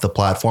adopt the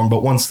platform.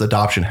 But once the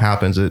adoption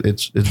happens,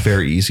 it's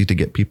very easy to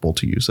get people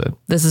to use it.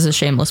 This is a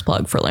shameless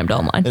plug for Lambda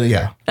Online.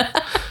 Yeah.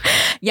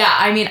 Yeah,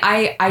 I mean,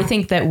 I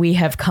think that we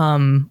have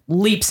come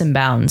leaps and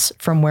bounds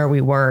from where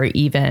we were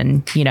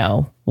even,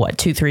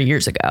 2-3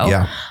 years ago.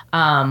 Yeah.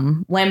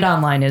 Lambda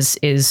Online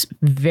is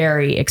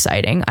very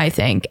exciting, I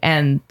think.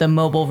 And the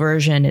mobile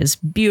version is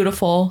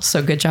beautiful.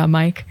 So good job,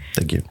 Mike.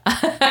 Thank you.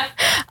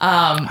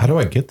 How do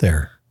I get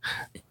there?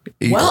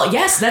 Well,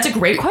 yes, that's a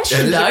great question,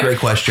 Doug. That's a great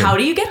question. How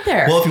do you get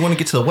there? Well, if you want to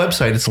get to the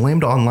website, it's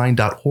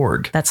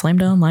lambdaonline.org. That's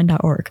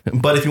lambdaonline.org.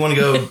 But if you want to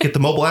go get the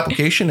mobile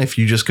application, if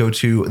you just go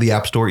to the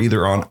App Store,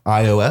 either on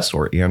iOS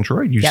or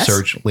Android, you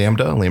search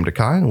Lambda, Lambda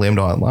Chi,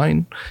 Lambda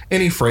Online,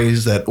 any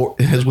phrase that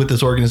is with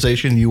this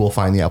organization, you will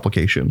find the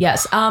application.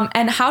 Yes.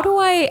 And how do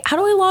I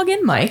log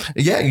in, Mike?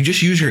 Yeah, you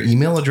just use your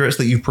email address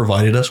that you've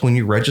provided us when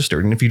you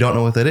registered. And if you don't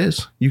know what that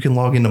is, you can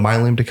log into My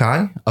Lambda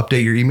Chi,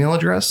 update your email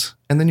address,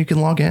 and then you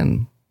can log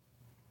in.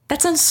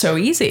 That sounds so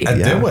easy.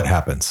 And then what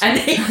happens? And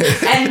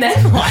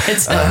then what?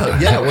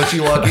 Once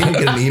you log in, you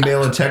get an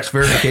email and text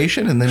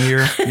verification, and then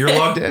you're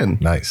logged in.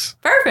 Nice.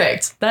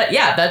 Perfect.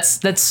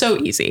 That's so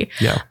easy.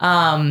 Yeah.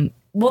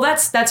 Well,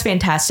 that's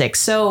fantastic.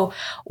 So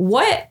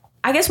what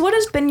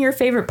has been your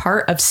favorite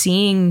part of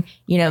seeing,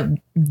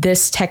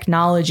 this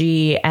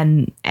technology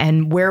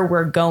and where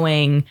we're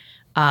going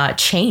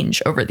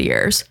change over the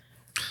years?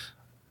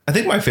 I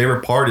think my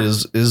favorite part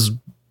is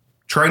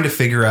trying to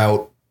figure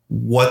out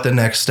what the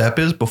next step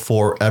is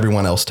before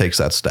everyone else takes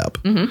that step.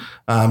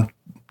 Mm-hmm.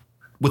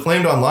 With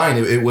Lambda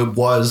Online, it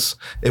was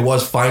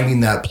finding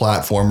that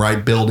platform,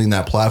 right? Building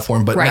that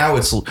platform. But now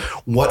it's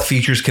what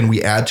features can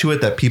we add to it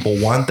that people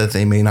want that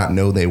they may not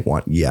know they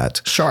want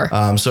yet. Sure.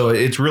 So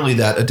it's really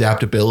that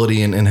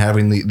adaptability and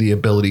having the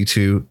ability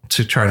to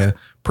try to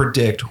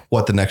predict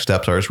what the next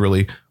steps are is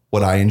really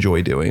what I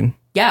enjoy doing.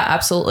 Yeah,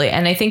 absolutely.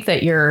 And I think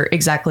that you're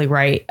exactly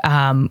right.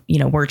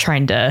 We're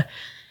trying to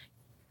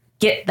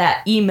get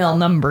that email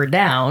number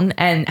down,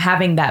 and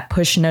having that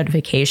push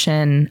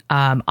notification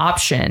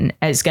option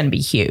is going to be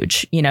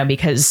huge,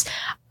 because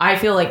I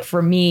feel like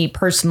for me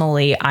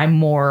personally, I'm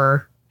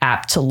more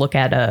apt to look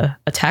at a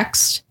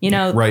text,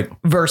 right,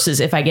 versus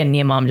if I get an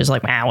email, I'm just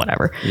like,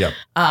 whatever. Yeah.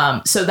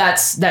 So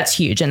that's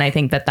huge. And I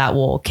think that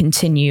will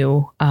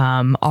continue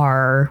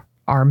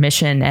our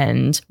mission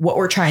and what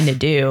we're trying to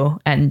do,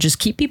 and just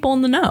keep people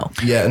in the know.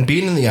 Yeah. And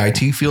being in the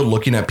IT field,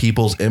 looking at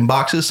people's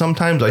inboxes,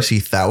 sometimes I see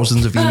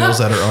thousands of emails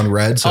that are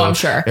unread. So I'm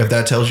sure if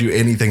that tells you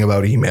anything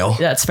about email,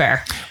 that's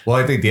fair. Well,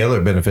 I think the other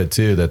benefit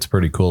too, that's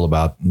pretty cool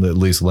about at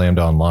least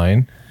Lambda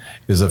Online,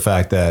 is the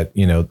fact that,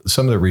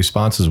 some of the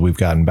responses we've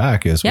gotten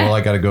back is, well,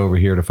 I got to go over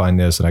here to find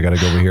this, and I got to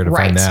go over here to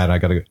find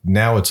that.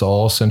 Now it's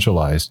all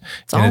centralized,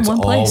 it's all in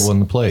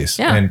one place.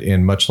 Yeah.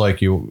 And much like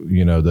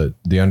the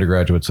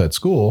undergraduates at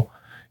school,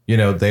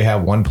 they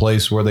have one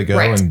place where they go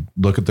and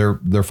look at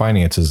their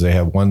finances. They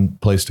have one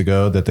place to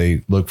go that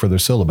they look for their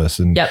syllabus.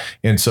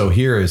 And so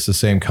here is the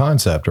same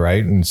concept,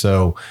 right? And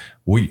so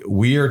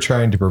we are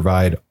trying to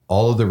provide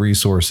all of the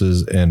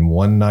resources in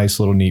one nice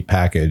little neat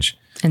package.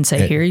 And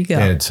say, here you go.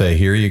 And say,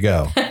 here you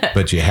go.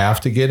 But you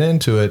have to get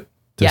into it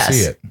to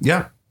see it.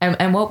 Yeah.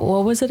 And what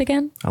was it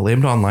again?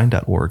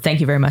 lambdaonline.org. Thank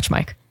you very much,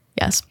 Mike.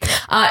 Yes.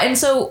 And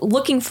so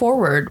looking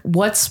forward,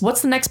 what's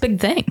the next big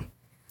thing?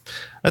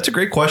 That's a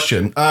great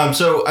question.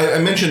 So I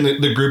mentioned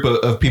the group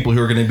of people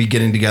who are going to be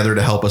getting together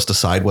to help us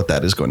decide what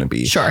that is going to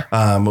be. Sure.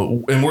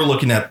 And we're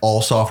looking at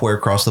all software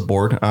across the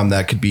board.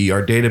 That could be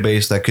our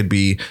database. That could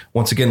be,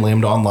 once again,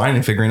 Lambda Online,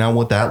 and figuring out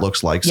what that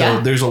looks like. So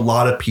there's a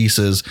lot of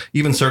pieces.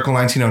 Even Circle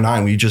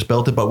 1909, we just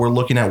built it, but we're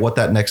looking at what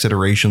that next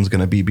iteration is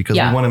going to be, because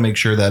we want to make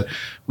sure that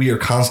we are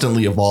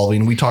constantly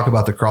evolving. We talk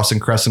about the crossing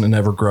crescent and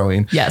ever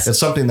growing. Yes. It's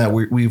something that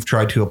we've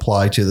tried to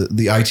apply to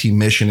the IT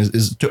mission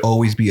is to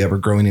always be ever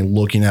growing and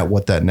looking at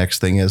what that next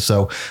thing is.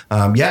 So,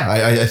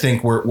 I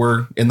think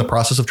we're in the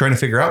process of trying to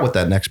figure out what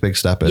that next big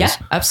step is. Yeah,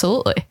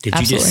 absolutely. Did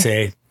you just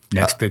say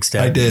next big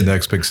step? I did.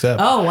 Next big step.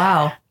 Oh,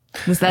 wow.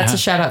 That's a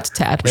shout out to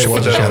Tad. It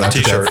was a shout out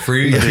to Tad.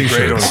 Free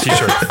t-shirts.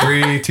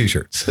 Free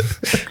t-shirts.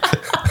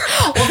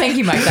 Well, thank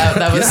you, Mike.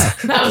 That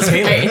was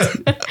great.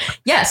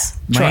 Yes.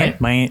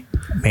 May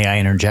I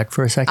interject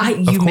for a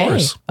second? You may.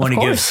 I want to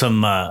give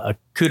some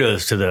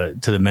kudos to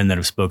the men that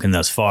have spoken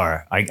thus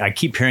far. I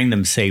keep hearing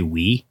them say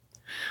we.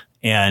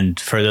 And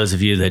for those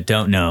of you that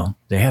don't know,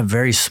 they have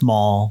very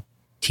small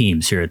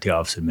teams here at the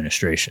Office of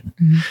Administration.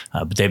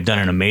 Mm-hmm. But they've done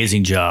an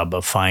amazing job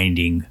of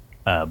finding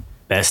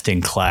best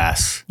in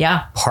class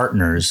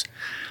partners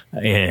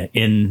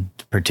in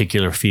the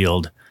particular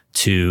field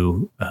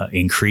to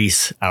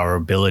increase our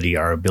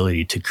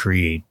ability to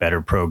create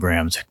better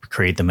programs,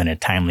 create them in a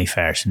timely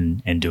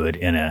fashion, and do it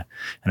in a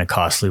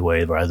costly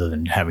way rather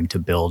than having to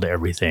build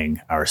everything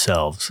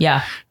ourselves.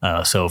 Yeah.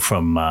 So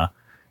from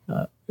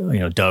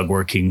Doug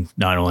working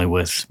not only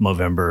with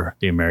Movember,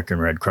 the American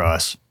Red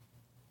Cross,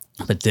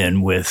 but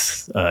then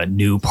with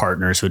new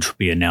partners, which we'll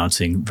be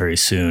announcing very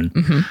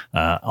soon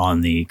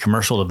on the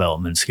commercial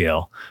development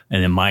scale.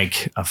 And then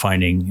Mike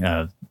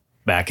finding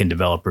back-end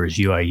developers,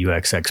 UI,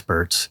 UX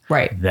experts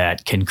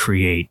that can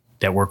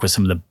that work with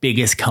some of the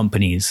biggest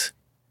companies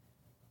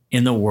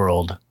in the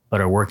world, but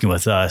are working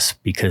with us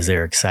because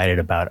they're excited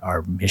about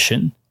our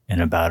mission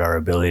and about our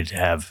ability to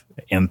have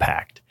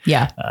impact.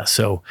 Yeah.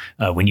 So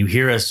when you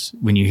hear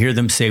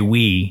them say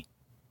we,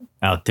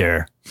 out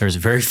there. There's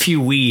very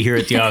few we here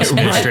at the office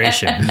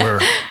administration.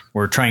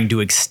 We're trying to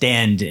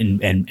extend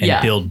and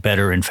build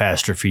better and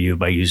faster for you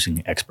by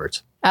using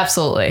experts.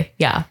 Absolutely.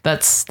 Yeah,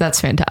 that's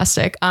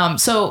fantastic.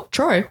 So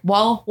Troy,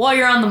 while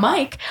you're on the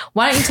mic,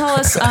 why don't you tell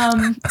us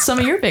some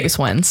of your biggest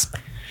wins?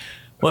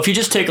 Well, if you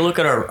just take a look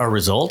at our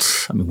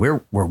results, I mean,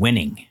 we're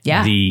winning.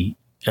 Yeah.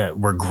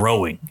 We're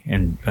growing,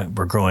 and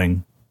we're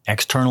growing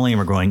externally and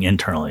we're growing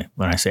internally.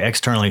 When I say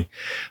externally,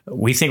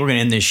 we think we're going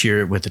to end this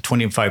year with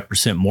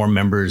 25% more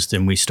members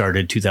than we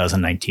started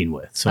 2019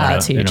 with. So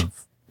that's huge.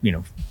 In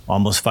a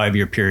almost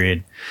 5-year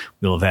period,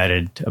 we'll have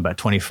added about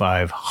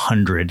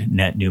 2,500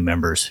 net new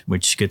members,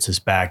 which gets us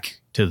back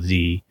to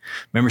the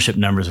membership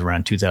numbers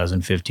around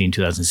 2015,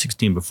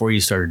 2016, before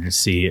you started to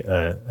see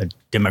a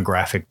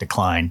demographic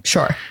decline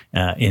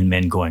in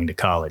men going to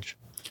college.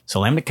 So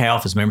Lambda Chi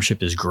Alpha's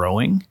membership is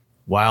growing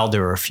while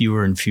there are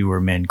fewer and fewer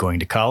men going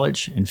to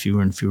college and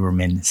fewer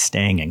men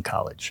staying in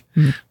college.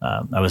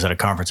 I was at a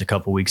conference a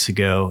couple weeks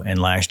ago,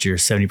 and last year,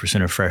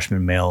 70% of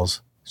freshman males,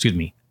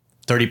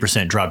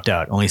 30% dropped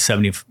out. Only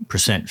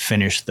 70%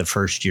 finished the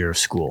first year of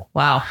school.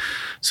 Wow.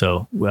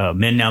 So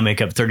men now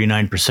make up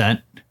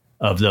 39%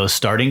 of those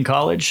starting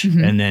college,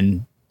 and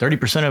then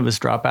 30% of us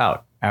drop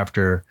out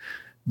after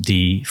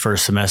the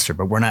first semester.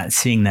 But we're not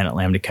seeing that at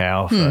Lambda Chi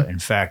Alpha. In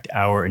fact,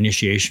 our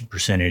initiation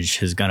percentage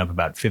has gone up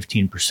about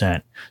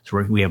 15%.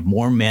 So we have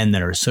more men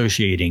that are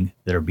associating,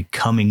 that are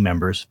becoming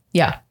members.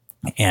 Yeah.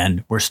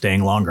 And we're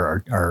staying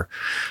longer.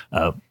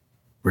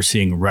 We're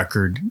seeing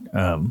record...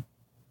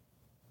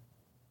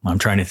 I'm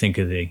trying to think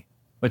of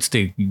what's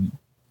the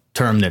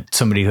term that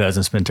somebody who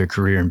hasn't spent their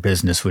career in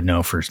business would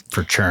know for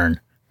churn?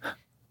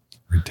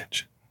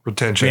 Retention.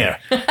 Yeah.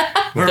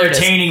 We're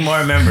retaining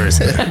more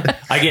members.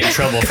 I get in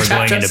trouble for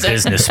going into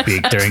business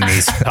speak during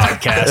these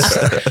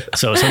podcasts.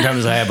 So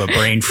sometimes I have a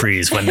brain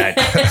freeze when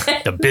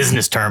the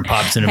business term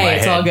pops into my head.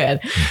 It's all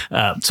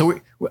good.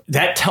 So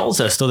that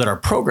tells us, though, that our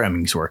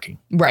programming is working.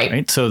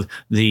 Right. So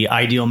the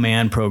Ideal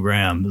Man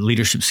program, the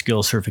Leadership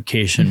Skills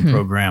Certification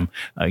program,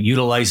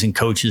 utilizing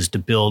coaches to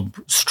build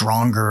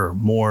stronger,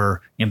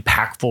 more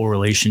impactful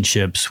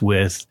relationships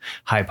with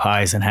high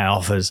pies and high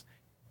alphas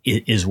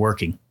is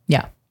working.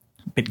 Yeah.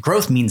 But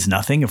growth means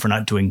nothing if we're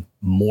not doing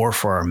more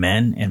for our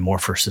men and more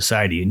for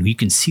society. And you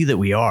can see that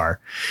we are,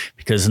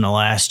 because in the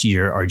last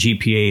year, our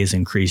GPA has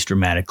increased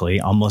dramatically,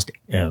 almost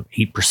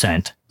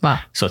 8%. Wow.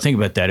 So think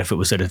about that. If it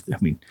was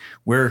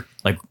we're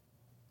like,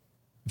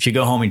 if you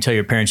go home and tell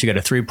your parents you got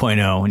a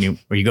 3.0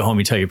 or you go home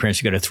and tell your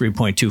parents you got a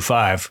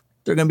 3.25,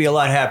 they're going to be a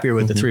lot happier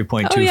with the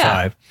 3.25. Oh,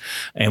 yeah.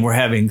 And we're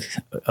having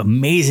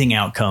amazing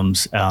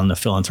outcomes on the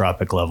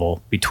philanthropic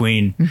level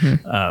between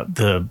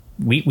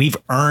we've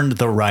earned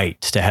the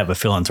right to have a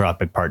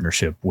philanthropic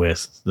partnership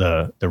with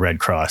the Red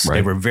Cross. Right.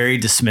 They were very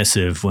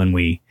dismissive when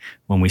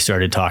we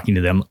started talking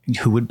to them.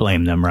 Who would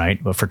blame them, right?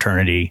 A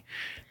fraternity.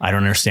 I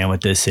don't understand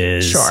what this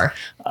is. Sure.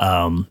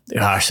 It's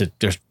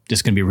going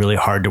to be really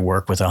hard to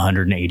work with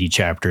 180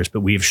 chapters,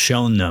 but we've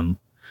shown them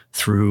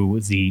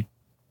through the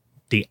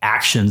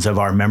actions of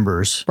our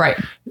members, right?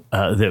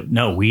 That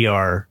no, we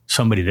are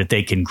somebody that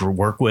they can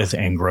work with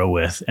and grow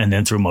with. And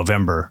then through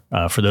Movember,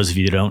 for those of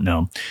you that don't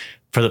know,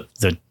 for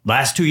the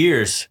last 2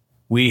 years,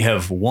 we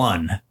have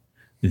won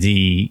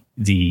the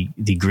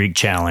Greek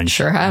Challenge.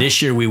 Sure have.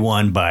 This year we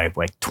won by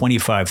like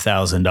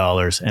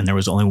 $25,000, and there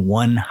was only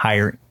one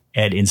higher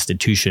ed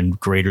institution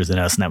greater than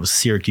us, and that was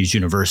Syracuse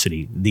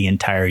University, the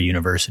entire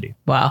university.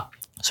 Wow.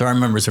 So our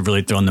members have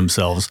really thrown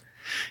themselves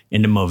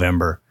into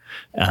Movember.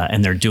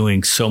 And they're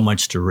doing so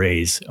much to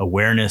raise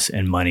awareness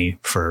and money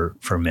for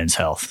men's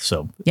health.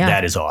 So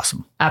that is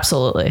awesome.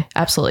 Absolutely.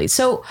 Absolutely.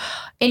 So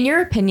in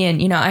your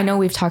opinion, I know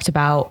we've talked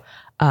about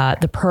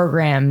the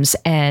programs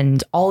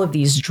and all of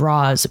these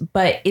draws,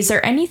 but is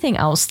there anything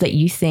else that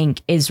you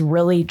think is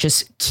really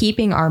just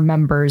keeping our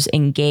members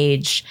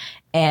engaged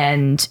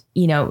and,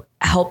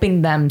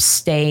 helping them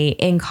stay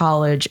in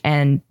college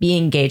and be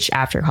engaged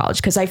after college?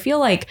 Because I feel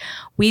like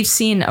we've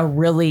seen a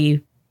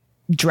really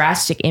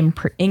drastic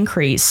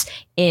increase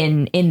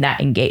in that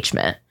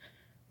engagement.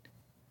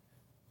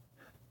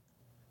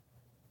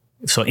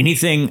 So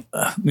anything,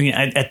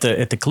 at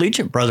the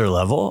collegiate brother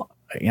level,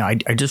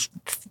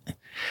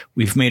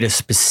 we've made a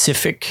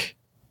specific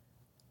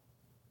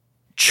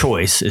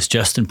choice, as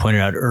Justin pointed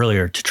out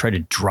earlier, to try to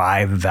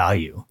drive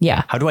value.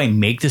 Yeah. How do I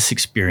make this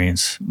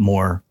experience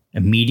more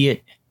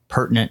immediate,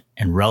 pertinent,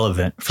 and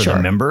relevant for the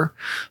member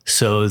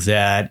so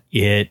that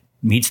it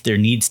meets their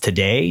needs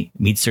today,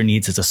 meets their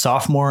needs as a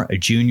sophomore, a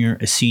junior,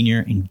 a senior,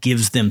 and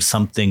gives them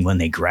something when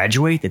they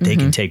graduate that they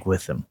can take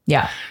with them.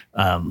 Yeah.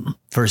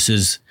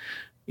 Versus,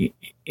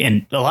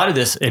 and a lot of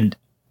this, and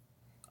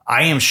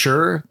I am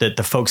sure that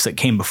the folks that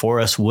came before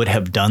us would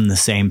have done the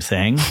same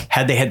thing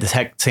had they had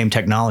the same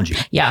technology.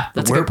 Yeah,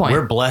 that's a good point.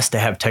 We're blessed to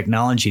have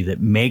technology that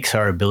makes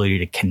our ability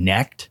to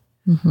connect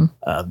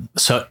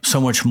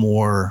so much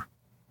more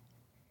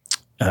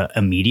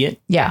immediate.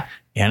 Yeah.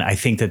 And I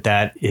think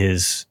that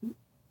is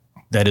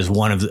that is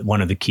one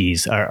of the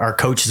keys. Our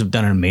coaches have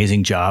done an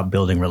amazing job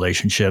building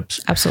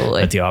relationships.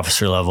 Absolutely. At the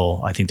officer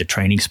level. I think the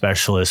training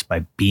specialists,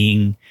 by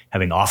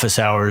having office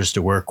hours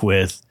to work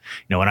with,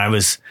 when I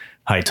was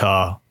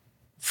Haitha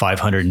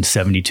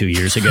 572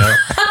 years ago,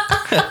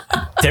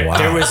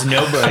 there was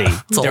nobody.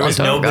 There was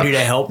nobody to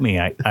help me.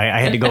 I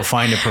had to go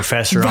find a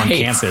professor on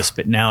campus.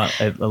 But now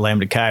at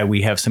Lambda Chi,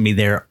 we have somebody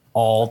there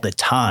all the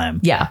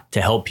time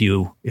to help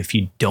you if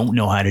you don't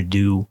know how to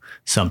do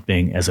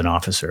something as an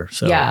officer.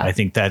 So I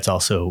think that's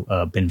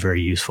also been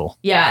very useful.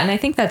 Yeah. And I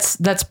think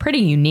that's pretty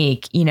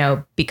unique,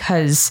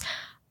 because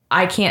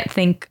I can't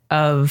think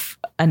of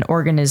an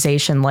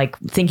organization, like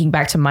thinking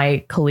back to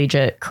my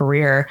collegiate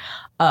career,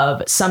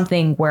 of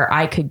something where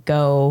I could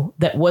go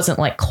that wasn't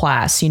like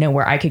class,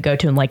 where I could go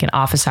to in like an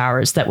office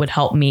hours that would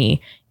help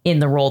me in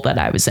the role that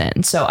I was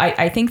in. So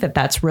I think that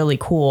that's really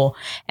cool.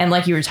 And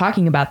like you were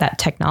talking about that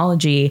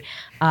technology,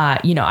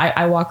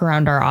 I walk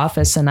around our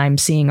office and I'm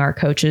seeing our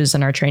coaches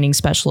and our training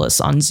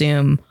specialists on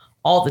Zoom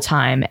all the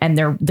time, and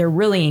they're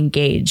really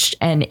engaged.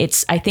 And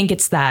I think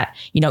it's that,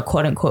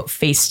 quote unquote,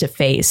 face to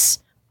face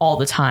all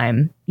the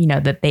time,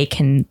 that they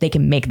can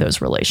make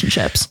those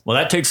relationships. Well,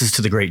 that takes us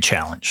to the great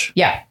challenge.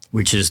 Yeah.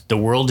 Which is the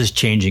world is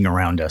changing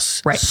around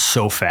us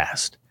so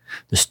fast.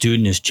 The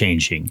student is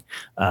changing.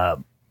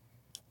 The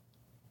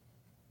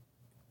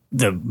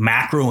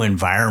macro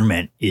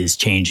environment is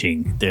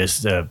changing.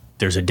 There's a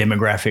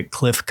demographic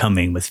cliff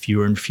coming with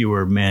fewer and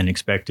fewer men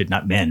expected,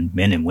 not men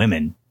and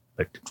women,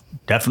 but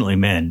definitely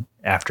men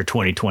after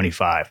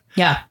 2025.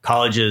 Yeah.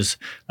 Colleges,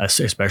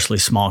 especially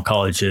small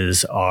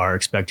colleges, are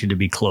expected to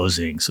be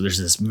closing. So there's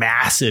this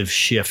massive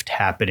shift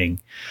happening.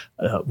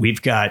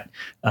 We've got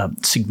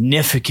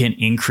significant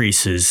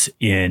increases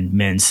in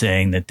men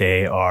saying that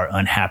they are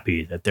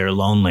unhappy, that they're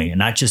lonely, and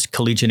not just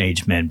collegiate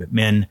age men, but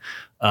men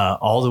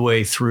all the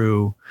way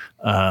through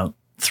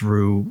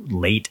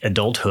late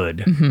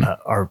adulthood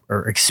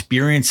are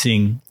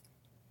experiencing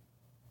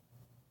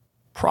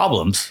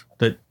problems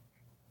that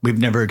we've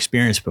never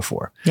experienced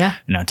before. Yeah.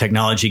 Now,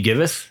 technology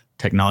giveth,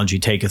 technology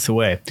taketh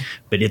away.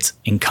 But it's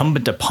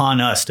incumbent upon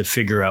us to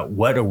figure out,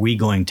 what are we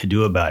going to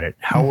do about it?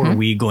 How are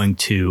we going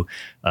to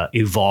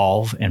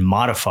evolve and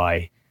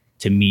modify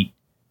to meet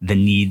the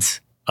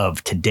needs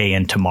of today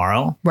and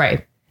tomorrow?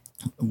 Right.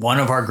 One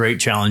of our great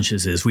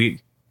challenges is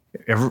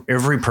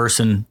every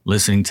person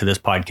listening to this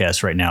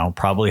podcast right now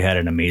probably had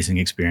an amazing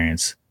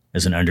experience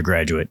as an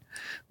undergraduate,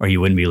 or you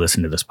wouldn't be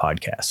listening to this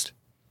podcast.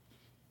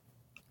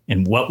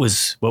 And what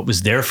was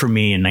there for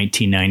me in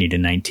 1990 to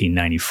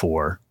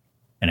 1994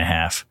 and a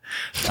half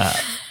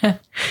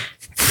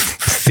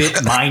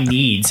fit my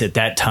needs at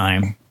that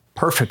time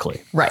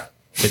perfectly. Right.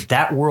 But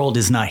that world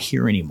is not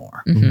here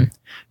anymore.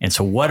 And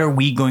so what are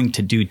we going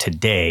to do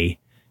today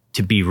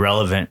to be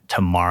relevant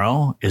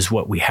tomorrow is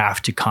what we have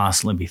to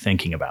constantly be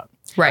thinking about.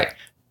 Right.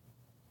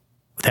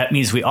 That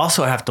means we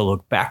also have to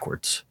look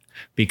backwards,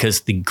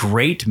 because the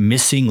great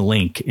missing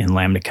link in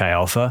Lambda Chi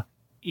Alpha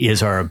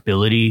is our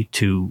ability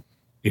to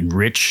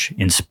enrich,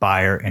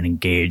 inspire, and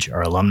engage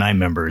our alumni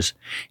members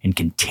and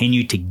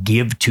continue to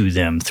give to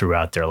them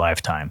throughout their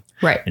lifetime.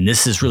 Right. And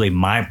this is really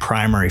my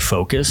primary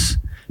focus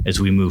as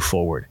we move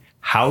forward.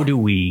 How do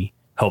we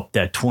help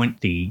that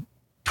 22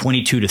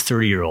 to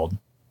 30-year-old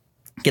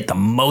get the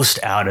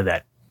most out of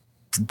that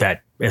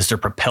as they're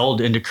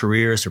propelled into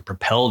careers, they're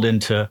propelled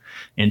into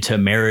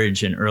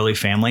marriage and early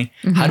family?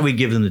 How do we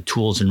give them the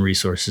tools and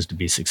resources to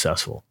be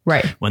successful?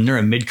 Right. When they're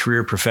a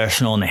mid-career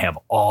professional and they have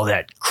all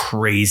that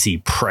crazy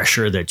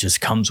pressure that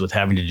just comes with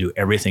having to do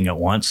everything at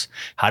once,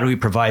 how do we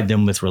provide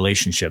them with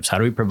relationships? How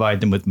do we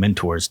provide them with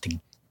mentors to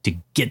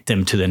get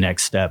them to the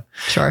next step?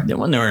 Sure. Then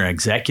when they're an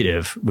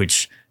executive,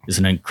 which is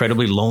an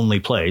incredibly lonely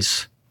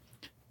place,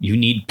 you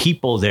need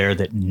people there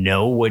that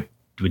know what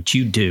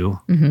you do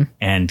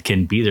and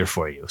can be there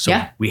for you. So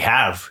we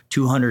have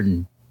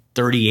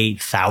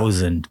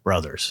 238,000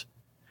 brothers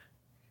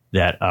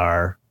that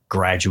are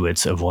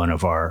graduates of one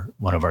of our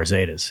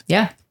Zetas.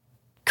 Yeah.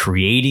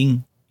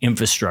 Creating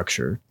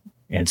infrastructure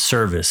and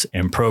service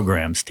and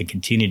programs to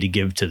continue to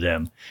give to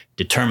them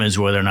determines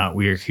whether or not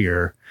we're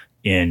here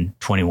in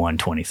 21,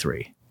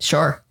 23.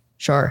 Sure.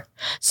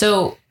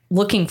 So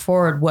looking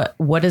forward,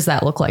 what does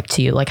that look like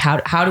to you? Like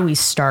how do we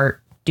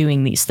start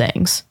doing these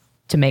things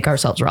to make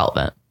ourselves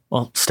relevant?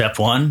 Well, step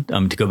one,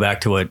 to go back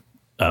to what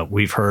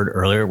we've heard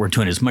earlier, we're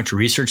doing as much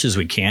research as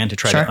we can to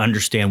try to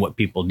understand what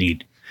people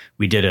need.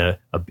 We did a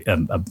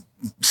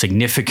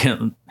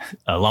significant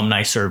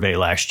alumni survey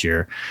last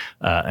year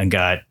and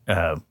got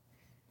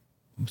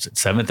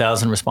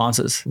 7,000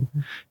 responses,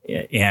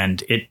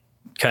 and it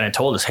kind of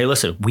told us, "Hey,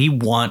 listen, we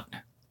want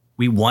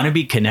to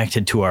be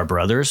connected to our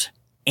brothers,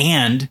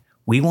 and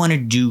we want to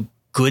do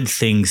good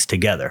things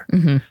together."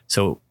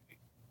 So.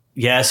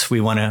 Yes,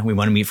 we want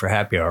to meet for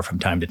happy hour from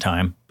time to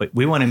time, but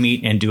we want to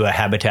meet and do a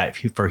Habitat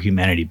for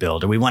Humanity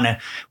build, or we want to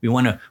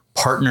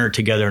partner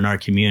together in our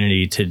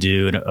community to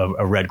do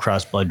a Red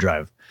Cross blood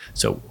drive.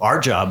 So our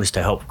job is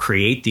to help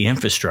create the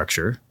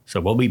infrastructure.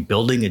 So we'll be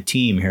building a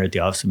team here at the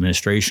Office of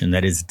Administration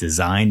that is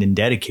designed and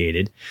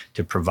dedicated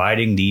to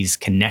providing these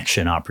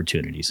connection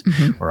opportunities.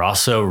 We're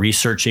also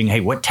researching, hey,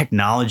 what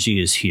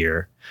technology is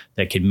here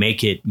that could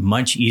make it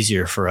much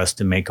easier for us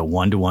to make a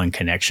one-to-one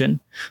connection.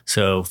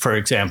 So for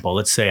example,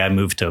 let's say I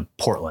move to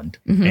Portland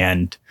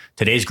and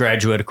today's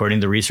graduate, according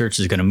to the research,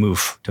 is going to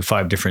move to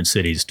 5 different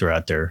cities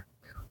throughout their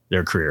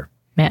career.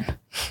 Man.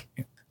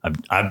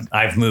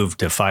 I've moved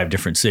to 5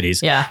 different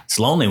cities. Yeah. It's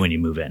lonely when you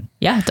move in.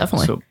 Yeah,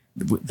 definitely. So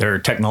there are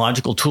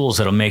technological tools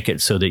that'll make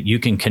it so that you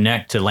can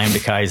connect to Lambda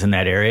Chi's in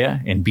that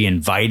area and be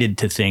invited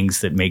to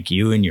things that make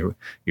you and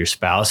your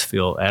spouse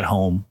feel at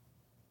home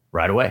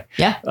right away.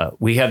 Yeah.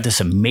 We have this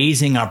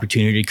amazing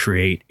opportunity to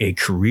create a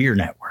career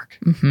network.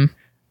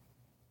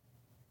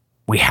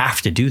 We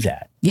have to do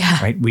that.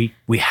 Yeah. Right.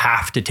 We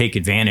have to take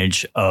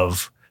advantage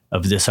of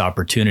this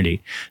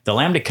opportunity. The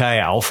Lambda Chi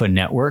Alpha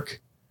network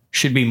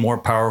should be more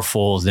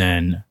powerful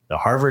than the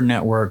Harvard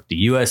network,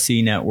 the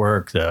USC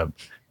network, the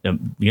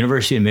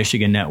University of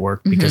Michigan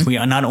network, because we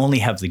not only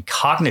have the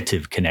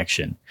cognitive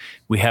connection,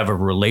 we have a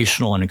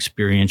relational and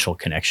experiential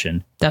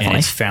connection. Definitely. And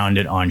it's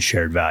founded on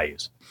shared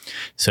values.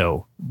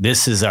 So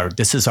this is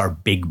our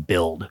big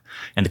build.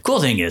 And the cool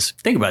thing is,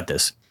 think about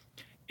this.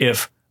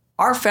 If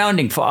our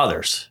founding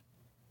fathers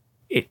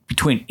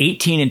between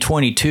 18 and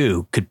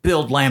 22 could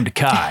build Lambda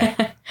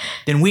Chi,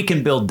 then we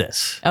can build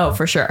this. Oh,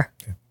 for sure.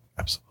 Yeah,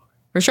 absolutely.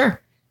 For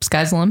sure.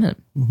 Sky's the limit.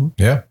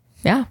 Yeah.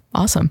 Yeah.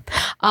 Awesome.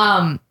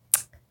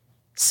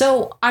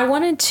 So I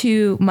wanted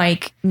to,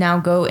 Mike, now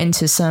go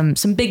into some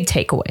big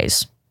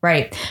takeaways,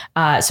 right?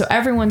 So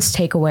everyone's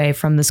takeaway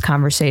from this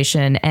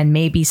conversation and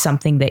maybe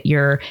something that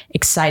you're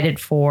excited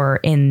for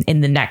in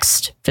the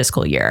next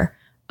fiscal year.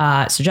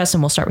 So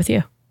Justin, we'll start with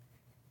you.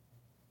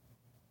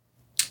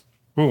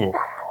 Ooh,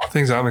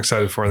 things I'm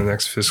excited for in the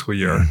next fiscal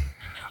year.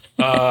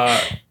 So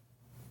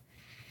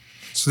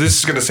this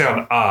is going to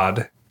sound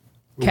odd.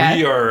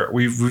 Okay.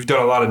 We've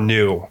done a lot of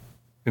new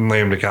in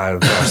Lambda Chi the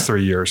last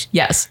 3 years.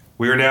 Yes.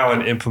 We are now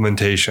in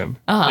implementation.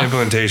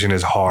 Implementation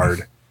is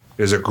hard.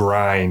 It is a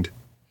grind.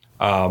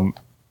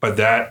 But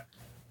that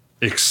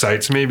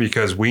excites me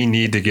because we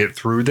need to get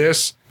through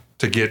this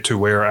to get to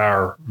where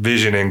our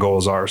vision and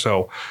goals are.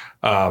 So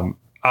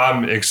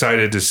I'm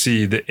excited to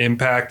see the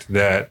impact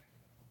that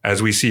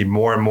as we see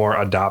more and more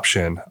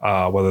adoption,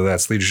 whether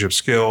that's leadership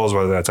skills,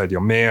 whether that's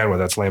Ideal Man,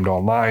 whether that's Lambda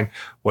Online,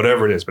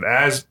 whatever it is. But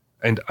as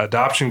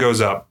adoption goes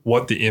up,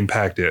 what the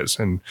impact is.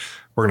 And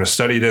we're going to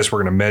study this. We're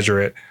going to measure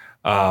it.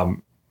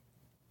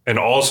 And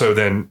also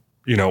then,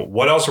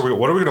 what are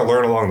we going to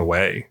learn along the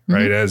way,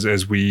 right?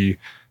 As we,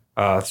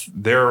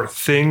 there are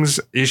things,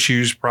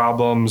 issues,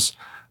 problems,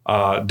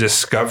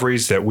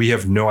 discoveries that we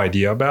have no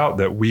idea about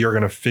that we are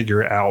going to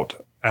figure out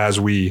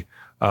as we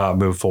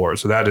move forward.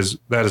 So that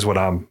is what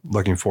I'm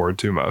looking forward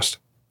to most.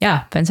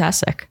 Yeah.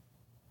 Fantastic.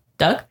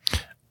 Doug?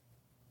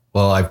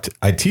 Well,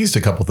 I teased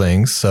a couple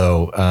things.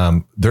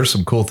 So there's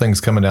some cool things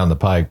coming down the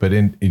pike, but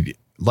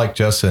like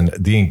Justin,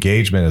 the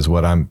engagement is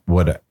what I'm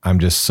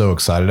just so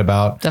excited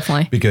about.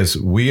 Definitely. Because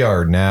we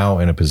are now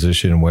in a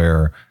position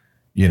where,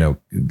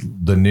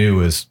 the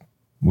new is,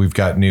 we've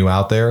got new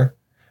out there.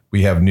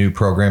 We have new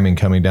programming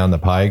coming down the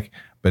pike,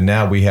 but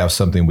now we have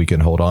something we can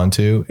hold on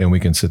to and we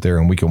can sit there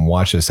and we can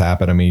watch this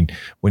happen. I mean,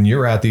 when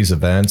you're at these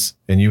events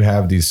and you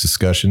have these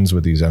discussions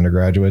with these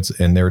undergraduates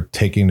and they're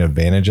taking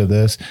advantage of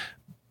this,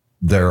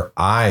 their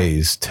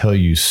eyes tell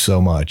you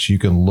so much. You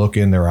can look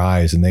in their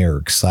eyes and they are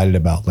excited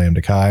about Lambda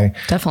Chi.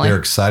 Definitely. They're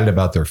excited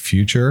about their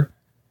future.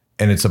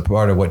 And it's a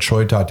part of what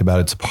Troy talked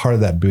about. It's a part of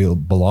that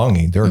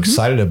belonging. They're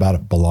excited about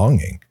it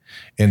belonging.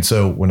 And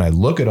so when I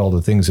look at all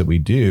the things that we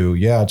do,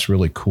 yeah, it's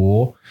really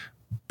cool.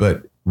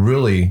 But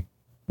really,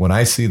 when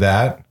I see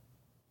that,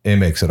 it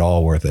makes it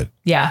all worth it.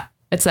 Yeah.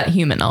 It's that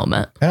human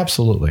element.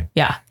 Absolutely.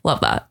 Yeah. Love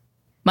that.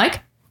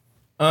 Mike?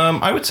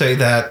 I would say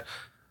that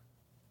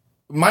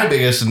my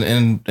biggest,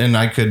 and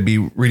I could be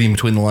reading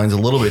between the lines a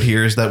little bit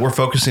here, is that we're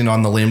focusing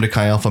on the Lambda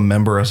Chi Alpha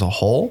member as a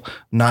whole,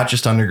 not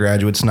just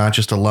undergraduates, not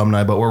just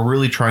alumni, but we're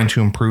really trying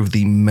to improve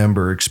the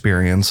member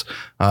experience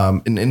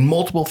in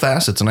multiple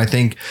facets. And I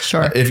think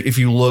if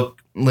you look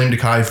Lambda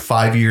Chi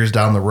 5 years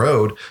down the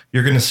road,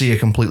 you're going to see a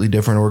completely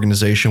different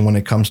organization when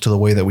it comes to the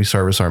way that we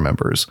service our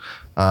members.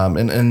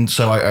 And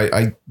so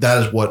I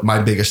that is what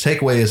my biggest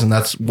takeaway is. And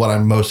that's what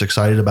I'm most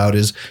excited about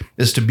is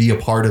to be a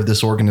part of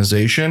this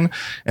organization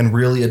and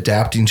really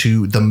adapting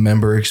to the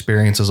member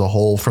experience as a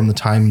whole from the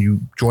time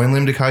you join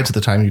Lambda Chi to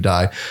the time you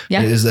die.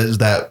 Yeah. Is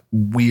that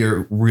we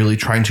are really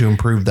trying to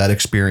improve that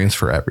experience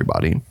for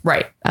everybody.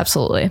 Right.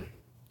 Absolutely.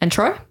 And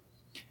Troy?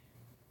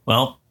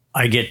 Well,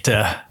 I get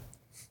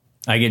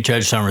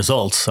judged on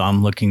results, so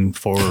I'm looking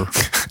for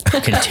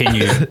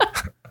continued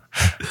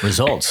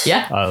results.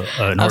 Yeah,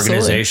 an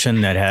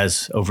organization that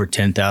has over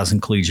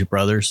 10,000 collegiate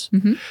brothers,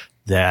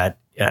 that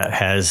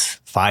has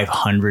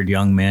 500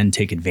 young men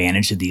take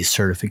advantage of these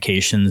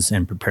certifications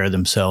and prepare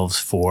themselves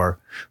for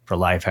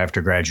life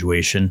after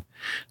graduation,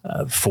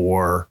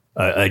 for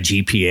a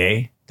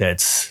GPA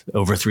that's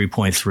over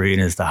 3.3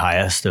 and is the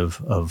highest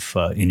of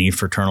any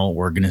fraternal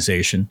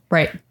organization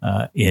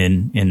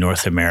in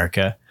North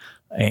America,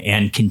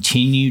 and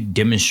continued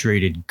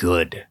demonstrated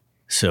good.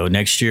 So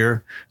next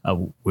year,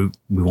 we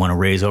want to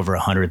raise over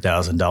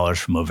 $100,000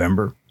 from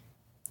Movember.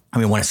 And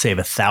we want to save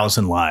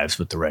 1,000 lives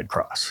with the Red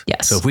Cross.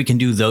 Yes. So if we can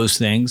do those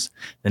things,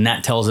 then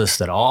that tells us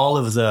that all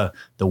of the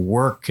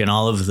work and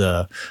all of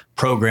the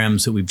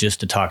programs that we've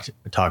just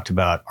talked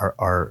about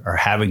are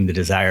having the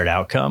desired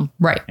outcome.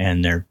 Right.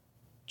 And they're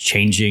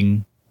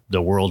changing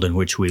the world in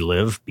which we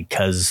live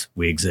because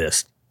we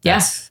exist.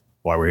 Yes. That's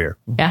why we're here.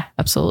 Yeah,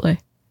 absolutely.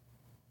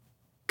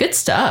 Good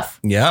stuff.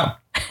 Yeah.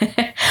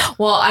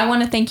 Well, I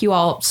want to thank you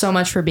all so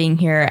much for being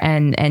here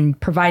and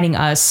providing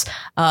us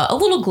a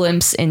little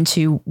glimpse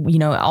into,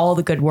 all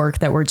the good work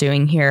that we're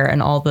doing here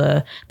and all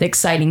the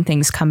exciting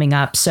things coming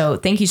up. So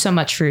thank you so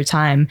much for your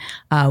time.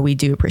 We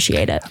do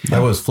appreciate it. I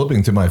was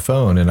flipping through my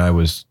phone and I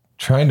was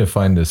trying to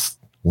find this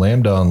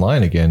Lambda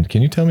Online again.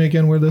 Can you tell me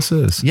again where this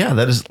is? Yeah,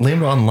 that is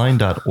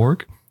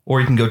lambdaonline.org, or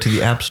you can go to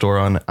the App Store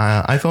on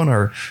iPhone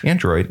or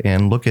Android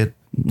and look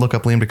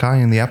up Lambda Chi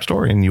in the App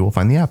Store and you will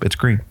find the app. It's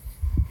green.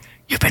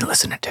 You've been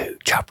listening to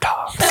Chop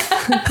Talk.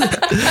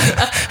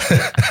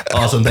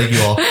 Awesome. Thank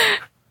you all.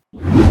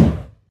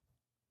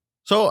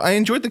 So I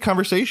enjoyed the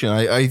conversation.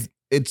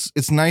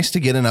 It's nice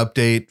to get an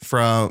update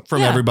from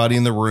everybody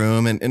in the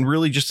room and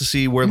really just to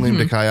see where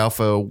Lambda Chi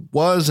Alpha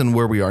was and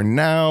where we are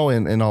now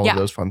and all of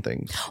those fun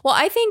things. Well,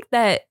 I think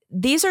that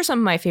these are some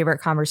of my favorite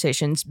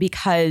conversations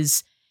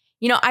because,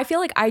 I feel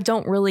like I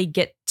don't really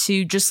get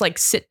to just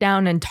sit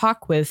down and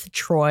talk with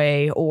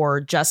Troy or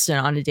Justin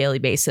on a daily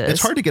basis.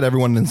 It's hard to get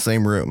everyone in the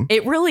same room.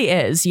 It really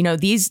is.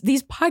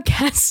 These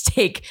podcasts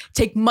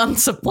take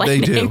months of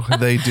planning.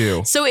 They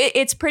do. So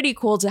it's pretty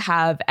cool to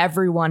have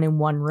everyone in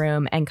one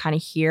room and kind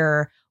of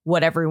hear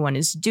what everyone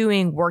is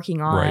doing,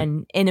 working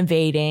on,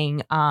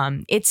 innovating.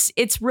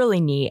 It's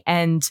really neat.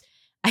 And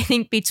I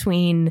think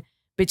between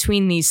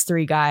these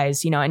three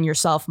guys, and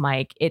yourself,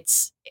 Mike,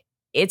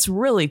 it's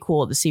really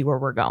cool to see where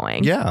we're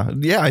going. Yeah.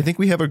 Yeah. I think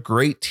we have a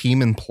great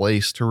team in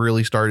place to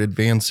really start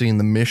advancing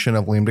the mission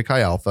of Lambda Chi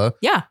Alpha.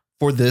 Yeah.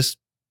 For this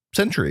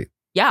century.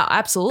 Yeah,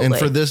 absolutely. And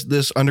for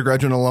this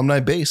undergraduate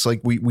alumni base,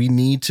 we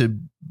need to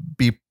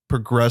be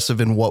progressive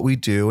in what we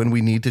do and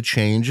we need to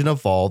change and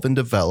evolve and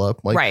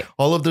develop.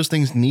 All of those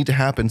things need to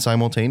happen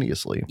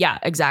simultaneously. Yeah,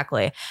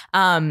 exactly.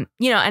 And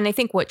I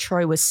think what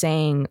Troy was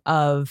saying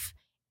of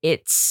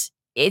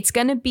it's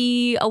going to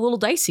be a little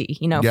dicey,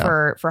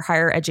 for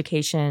higher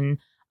education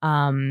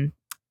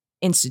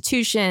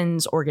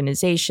institutions,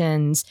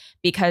 organizations,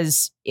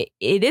 because it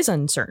is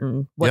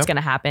uncertain what's going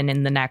to happen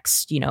in the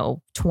next,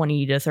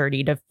 20 to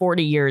 30 to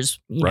 40 years,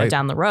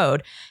 down the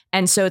road.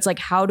 And so it's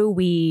how do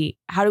we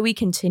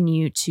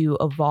continue to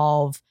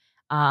evolve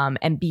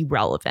and be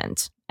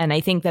relevant? And I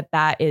think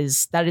that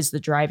is the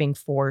driving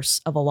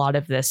force of a lot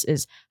of this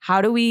is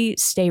how do we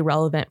stay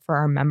relevant for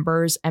our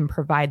members and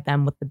provide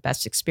them with the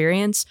best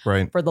experience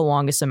for the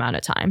longest amount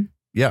of time?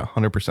 Yeah,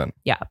 100%.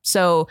 Yeah.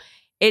 So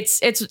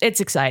it's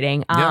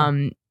exciting.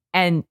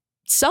 And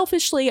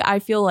selfishly, I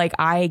feel like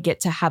I get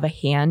to have a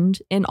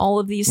hand in all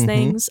of these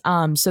things.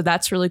 So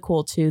that's really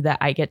cool too, that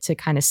I get to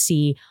kind of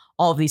see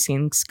all of these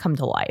things come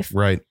to life.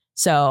 Right.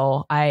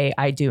 So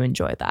I do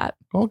enjoy that.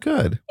 Oh,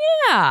 good.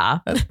 Yeah.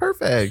 That's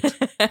perfect.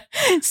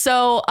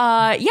 So,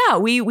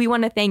 we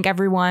want to thank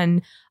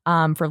everyone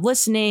for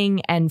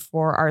listening and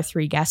for our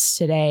three guests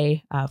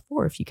today.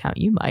 4 if you count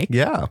you, Mike.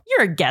 Yeah.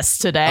 You're a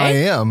guest today. I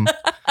am.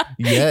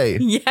 Yay.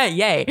 Yeah,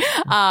 yay.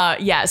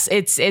 Yes,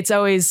 it's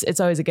always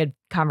a good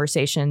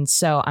conversation.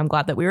 So I'm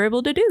glad that we were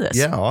able to do this.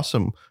 Yeah,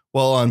 awesome.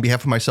 Well, on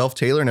behalf of myself,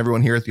 Taylor, and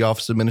everyone here at the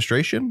Office of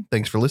Administration,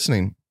 thanks for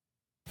listening.